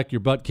a check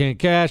your butt can't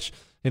cash,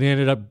 and he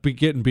ended up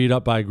getting beat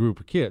up by a group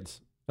of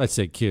kids. I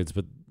say kids,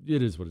 but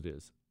it is what it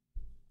is.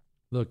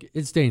 Look,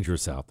 it's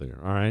dangerous out there,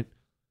 all right?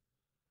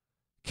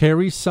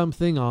 Carry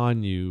something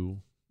on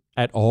you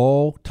at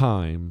all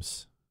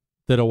times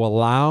that will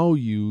allow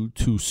you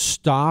to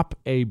stop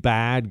a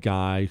bad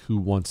guy who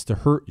wants to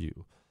hurt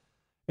you.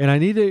 And I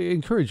need to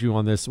encourage you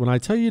on this. When I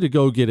tell you to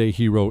go get a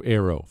Hero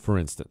Arrow, for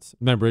instance,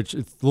 remember, it's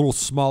a little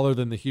smaller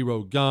than the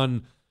Hero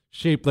gun,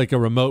 shaped like a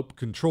remote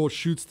control,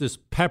 shoots this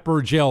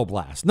pepper gel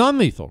blast.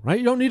 Non-lethal, right?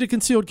 You don't need a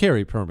concealed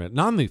carry permit.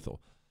 Non-lethal.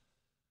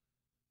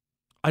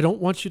 I don't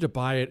want you to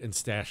buy it and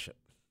stash it.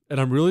 And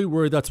I'm really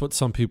worried that's what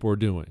some people are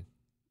doing.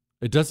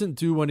 It doesn't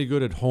do any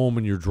good at home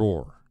in your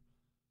drawer.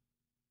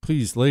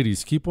 Please,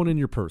 ladies, keep one in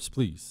your purse,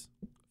 please.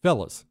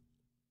 Fellas,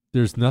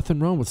 there's nothing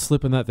wrong with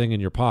slipping that thing in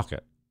your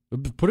pocket.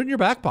 Put it in your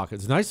back pocket.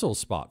 It's a nice little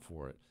spot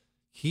for it.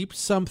 Keep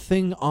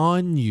something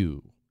on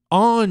you.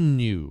 On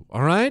you,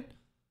 all right?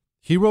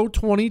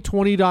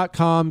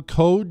 Hero2020.com,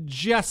 code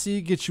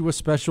Jesse gets you a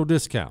special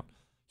discount.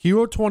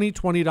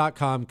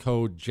 Hero2020.com,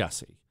 code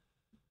Jesse.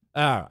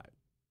 All right.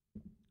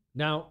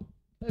 Now,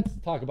 let's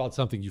talk about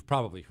something you've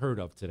probably heard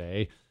of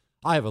today.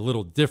 I have a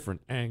little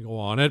different angle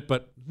on it,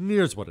 but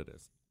here's what it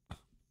is.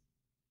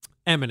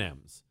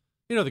 M&M's.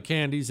 You know the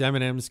candies,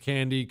 M&M's,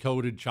 candy,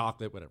 coated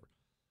chocolate, whatever.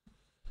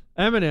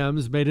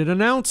 M&M's made an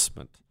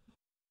announcement.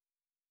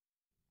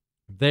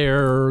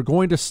 They're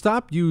going to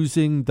stop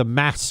using the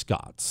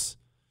mascots.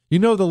 You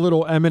know the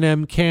little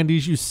M&M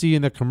candies you see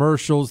in the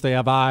commercials? They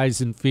have eyes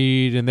and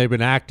feet, and they've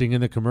been acting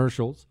in the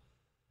commercials.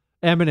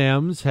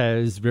 M&M's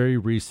has very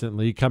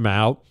recently come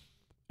out,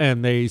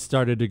 and they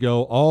started to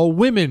go all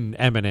women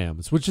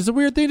M&M's, which is a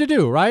weird thing to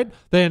do, right?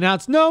 They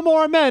announced, no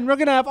more men, we're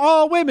going to have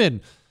all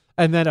women.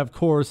 And then, of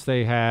course,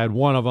 they had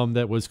one of them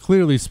that was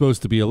clearly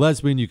supposed to be a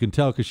lesbian. You can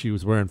tell because she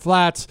was wearing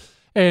flats.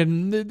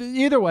 And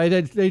either way,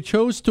 they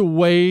chose to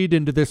wade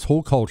into this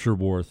whole culture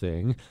war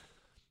thing.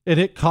 And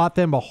it caught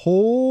them a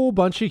whole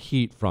bunch of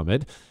heat from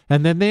it.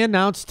 And then they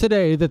announced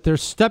today that they're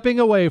stepping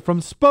away from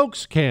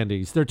spokes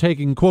candies. They're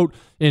taking, quote,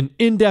 an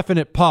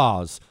indefinite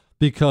pause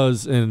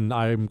because, and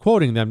I'm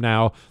quoting them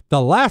now,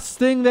 the last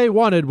thing they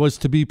wanted was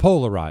to be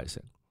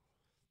polarizing.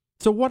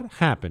 So what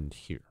happened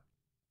here?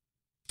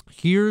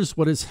 Here's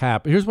what has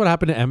happened. Here's what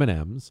happened to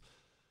M&M's.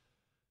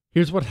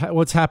 Here's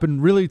what's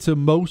happened really to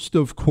most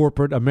of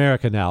corporate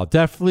America now.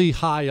 Definitely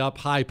high up,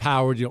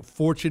 high-powered,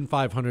 Fortune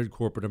 500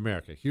 corporate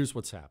America. Here's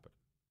what's happened.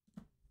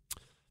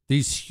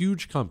 These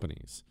huge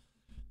companies,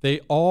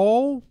 they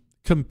all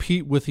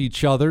compete with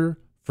each other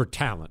for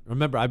talent.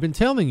 Remember, I've been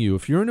telling you,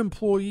 if you're an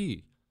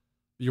employee,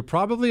 you're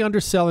probably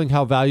underselling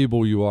how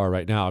valuable you are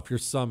right now. If you're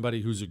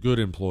somebody who's a good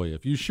employee,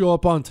 if you show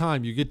up on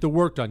time, you get the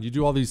work done, you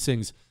do all these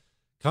things,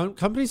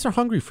 companies are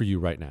hungry for you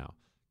right now.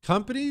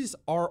 Companies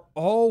are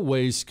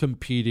always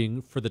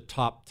competing for the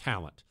top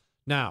talent.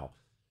 Now,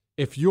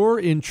 if you're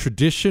in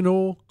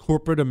traditional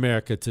corporate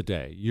America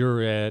today,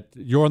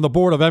 you're on the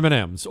board of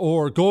M&M's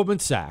or Goldman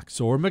Sachs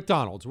or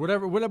McDonald's,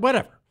 whatever,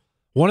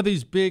 one of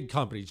these big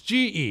companies,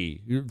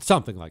 GE,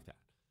 something like that.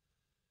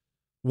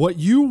 What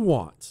you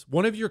want,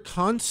 one of your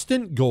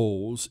constant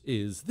goals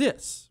is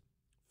this: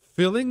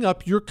 filling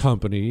up your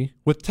company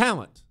with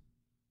talent.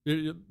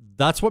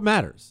 That's what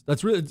matters.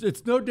 That's really,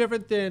 it's no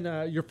different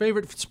than your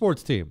favorite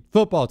sports team,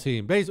 football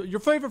team, baseball, your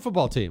favorite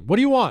football team. What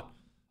do you want?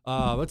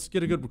 Let's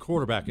get a good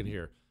quarterback in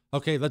here.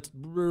 Okay, let's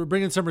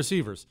bring in some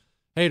receivers.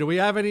 Hey, do we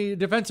have any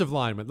defensive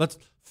linemen? Let's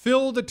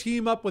fill the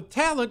team up with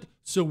talent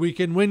so we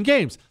can win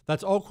games.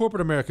 That's all corporate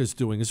America is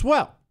doing as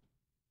well.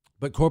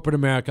 But corporate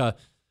America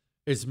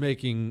is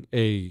making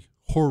a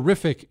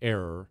horrific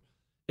error,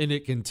 and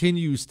it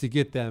continues to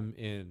get them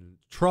in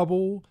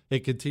trouble.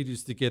 It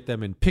continues to get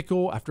them in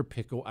pickle after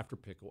pickle after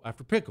pickle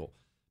after pickle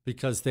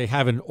because they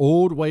have an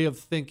old way of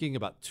thinking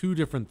about two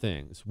different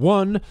things.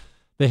 One,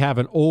 they have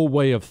an old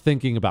way of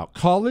thinking about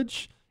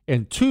college,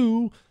 and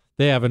two,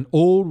 they have an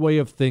old way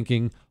of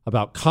thinking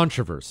about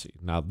controversy.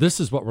 Now, this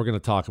is what we're going to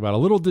talk about. A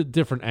little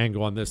different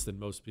angle on this than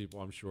most people,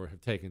 I'm sure,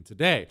 have taken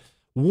today.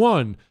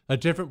 One, a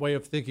different way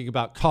of thinking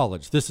about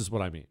college. This is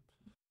what I mean.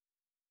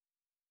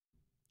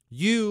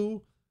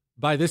 You,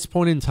 by this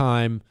point in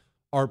time,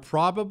 are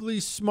probably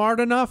smart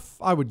enough,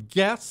 I would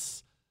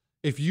guess,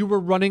 if you were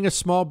running a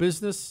small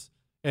business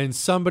and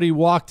somebody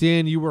walked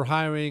in, you were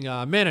hiring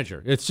a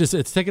manager. It's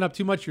taking up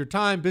too much of your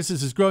time.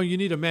 Business is growing. You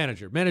need a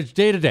manager. Manage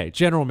day-to-day,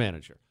 general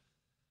manager.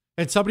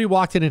 And somebody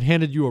walked in and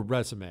handed you a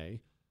resume,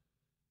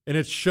 and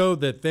it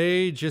showed that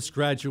they just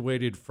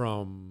graduated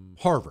from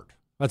Harvard.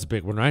 That's a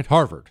big one, right?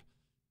 Harvard.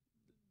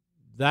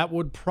 That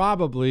would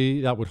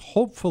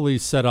hopefully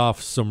set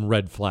off some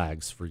red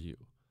flags for you.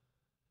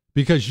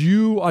 Because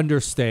you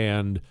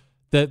understand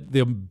that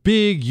the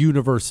big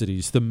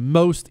universities, the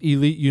most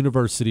elite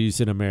universities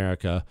in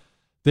America,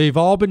 they've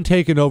all been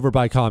taken over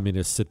by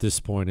communists at this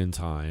point in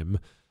time.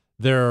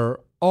 They're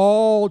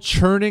all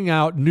churning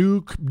out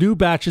new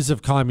batches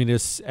of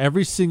communists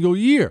every single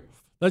year.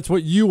 That's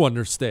what you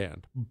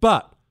understand.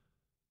 But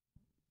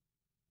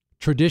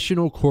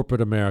traditional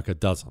corporate America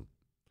doesn't.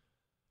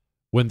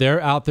 When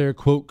they're out there,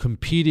 quote,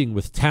 competing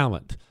with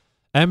talent,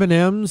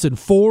 M&M's and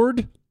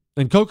Ford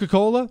and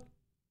Coca-Cola,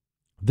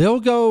 they'll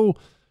go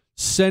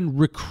send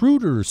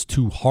recruiters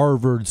to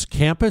Harvard's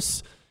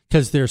campus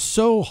because they're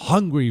so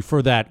hungry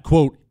for that,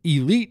 quote,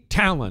 elite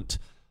talent,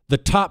 the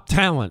top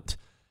talent.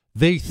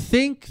 They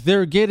think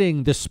they're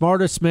getting the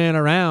smartest man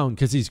around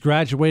because he's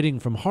graduating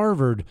from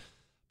Harvard,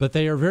 but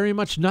they are very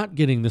much not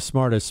getting the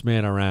smartest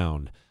man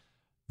around.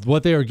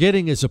 What they are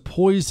getting is a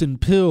poison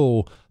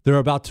pill they're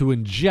about to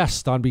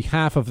ingest on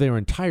behalf of their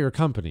entire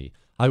company.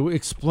 I will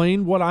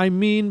explain what I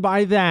mean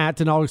by that,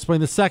 and I'll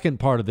explain the second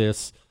part of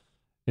this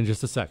in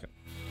just a second.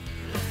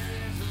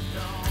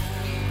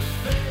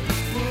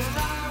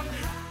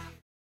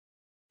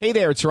 Hey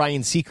there, it's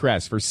Ryan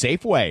Seacrest for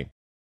Safeway.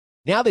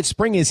 Now that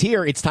spring is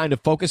here, it's time to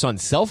focus on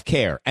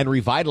self-care and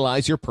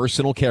revitalize your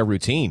personal care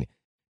routine.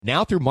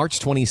 Now through March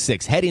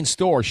 26, head in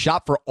store,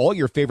 shop for all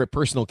your favorite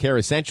personal care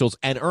essentials,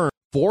 and earn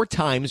 4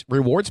 times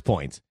rewards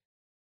points.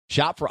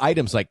 Shop for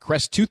items like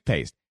Crest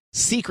toothpaste,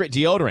 Secret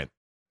deodorant,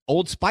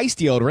 Old Spice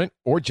deodorant,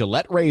 or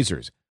Gillette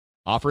razors.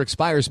 Offer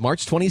expires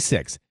March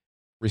 26.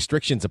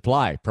 Restrictions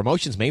apply.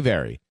 Promotions may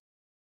vary.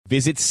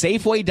 Visit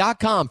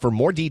Safeway.com for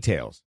more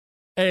details.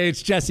 Hey,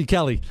 it's Jesse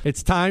Kelly.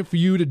 It's time for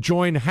you to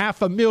join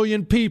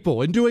 500,000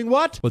 people in doing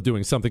what? Well,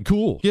 doing something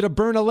cool. Get a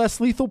Byrna Less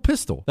Lethal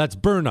pistol. That's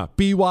Byrna,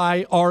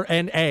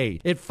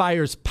 B-Y-R-N-A. It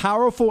fires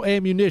powerful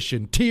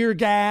ammunition, tear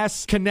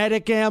gas,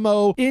 kinetic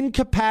ammo,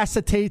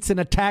 incapacitates an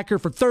attacker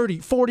for 30,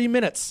 40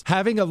 minutes.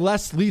 Having a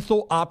less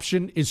lethal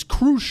option is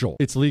crucial.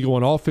 It's legal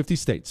in all 50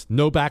 states.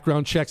 No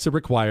background checks are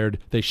required.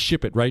 They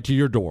ship it right to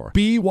your door.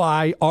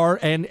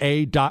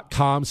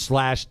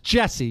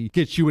 BYRNA.com/Jesse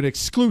gets you an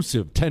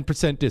exclusive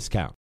 10%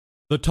 discount.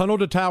 The Tunnel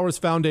to Towers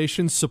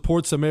Foundation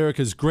supports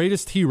America's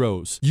greatest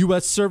heroes,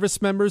 U.S.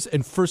 service members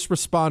and first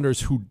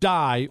responders who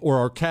die or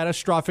are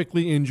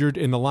catastrophically injured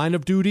in the line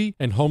of duty,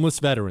 and homeless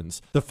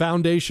veterans. The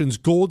foundation's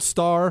Gold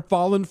Star,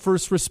 Fallen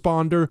First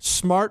Responder,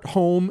 Smart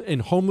Home,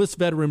 and Homeless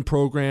Veteran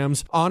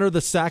programs honor the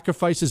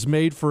sacrifices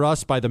made for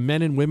us by the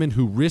men and women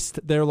who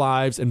risked their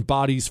lives and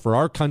bodies for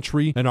our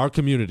country and our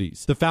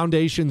communities. The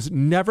foundation's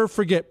Never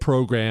Forget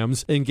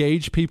programs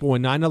engage people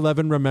in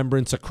 9/11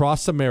 remembrance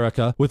across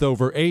America with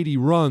over 80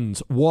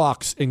 runs,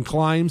 walks, and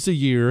climbs a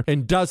year,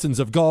 and dozens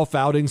of golf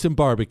outings and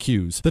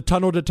barbecues. The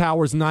Tunnel to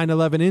Towers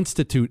 9/11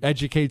 Institute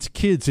educates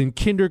kids in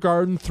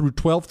kindergarten through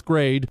 12th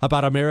grade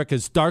about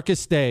America's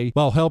darkest day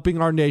while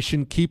helping our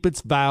nation keep its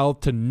vow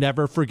to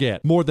never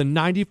forget. More than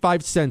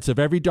 95 cents of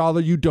every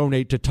dollar you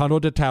donate to Tunnel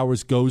to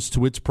Towers goes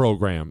to its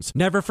programs.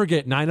 Never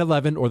forget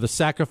 9/11 or the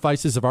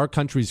sacrifices of our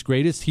country's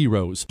greatest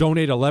heroes.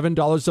 Donate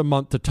 $11 a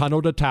month to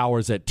Tunnel to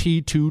Towers at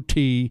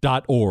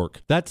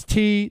T2T.org. That's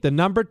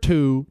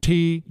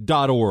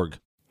T2T.org.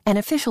 An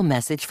official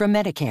message from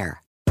Medicare.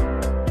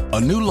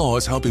 A new law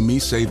is helping me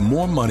save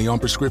more money on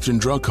prescription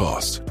drug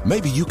costs.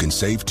 Maybe you can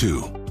save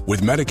too.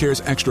 With Medicare's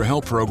Extra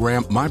Help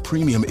program, my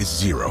premium is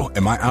zero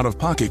and my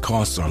out-of-pocket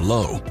costs are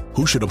low.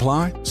 Who should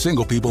apply?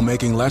 Single people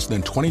making less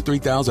than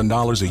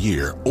 $23,000 a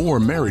year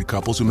or married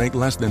couples who make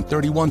less than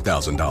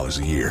 $31,000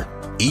 a year.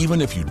 Even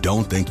if you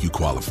don't think you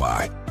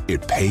qualify,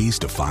 it pays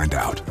to find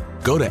out.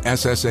 Go to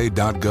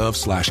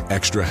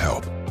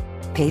ssa.gov/extrahelp.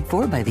 Paid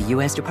for by the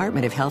U.S.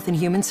 Department of Health and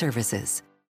Human Services.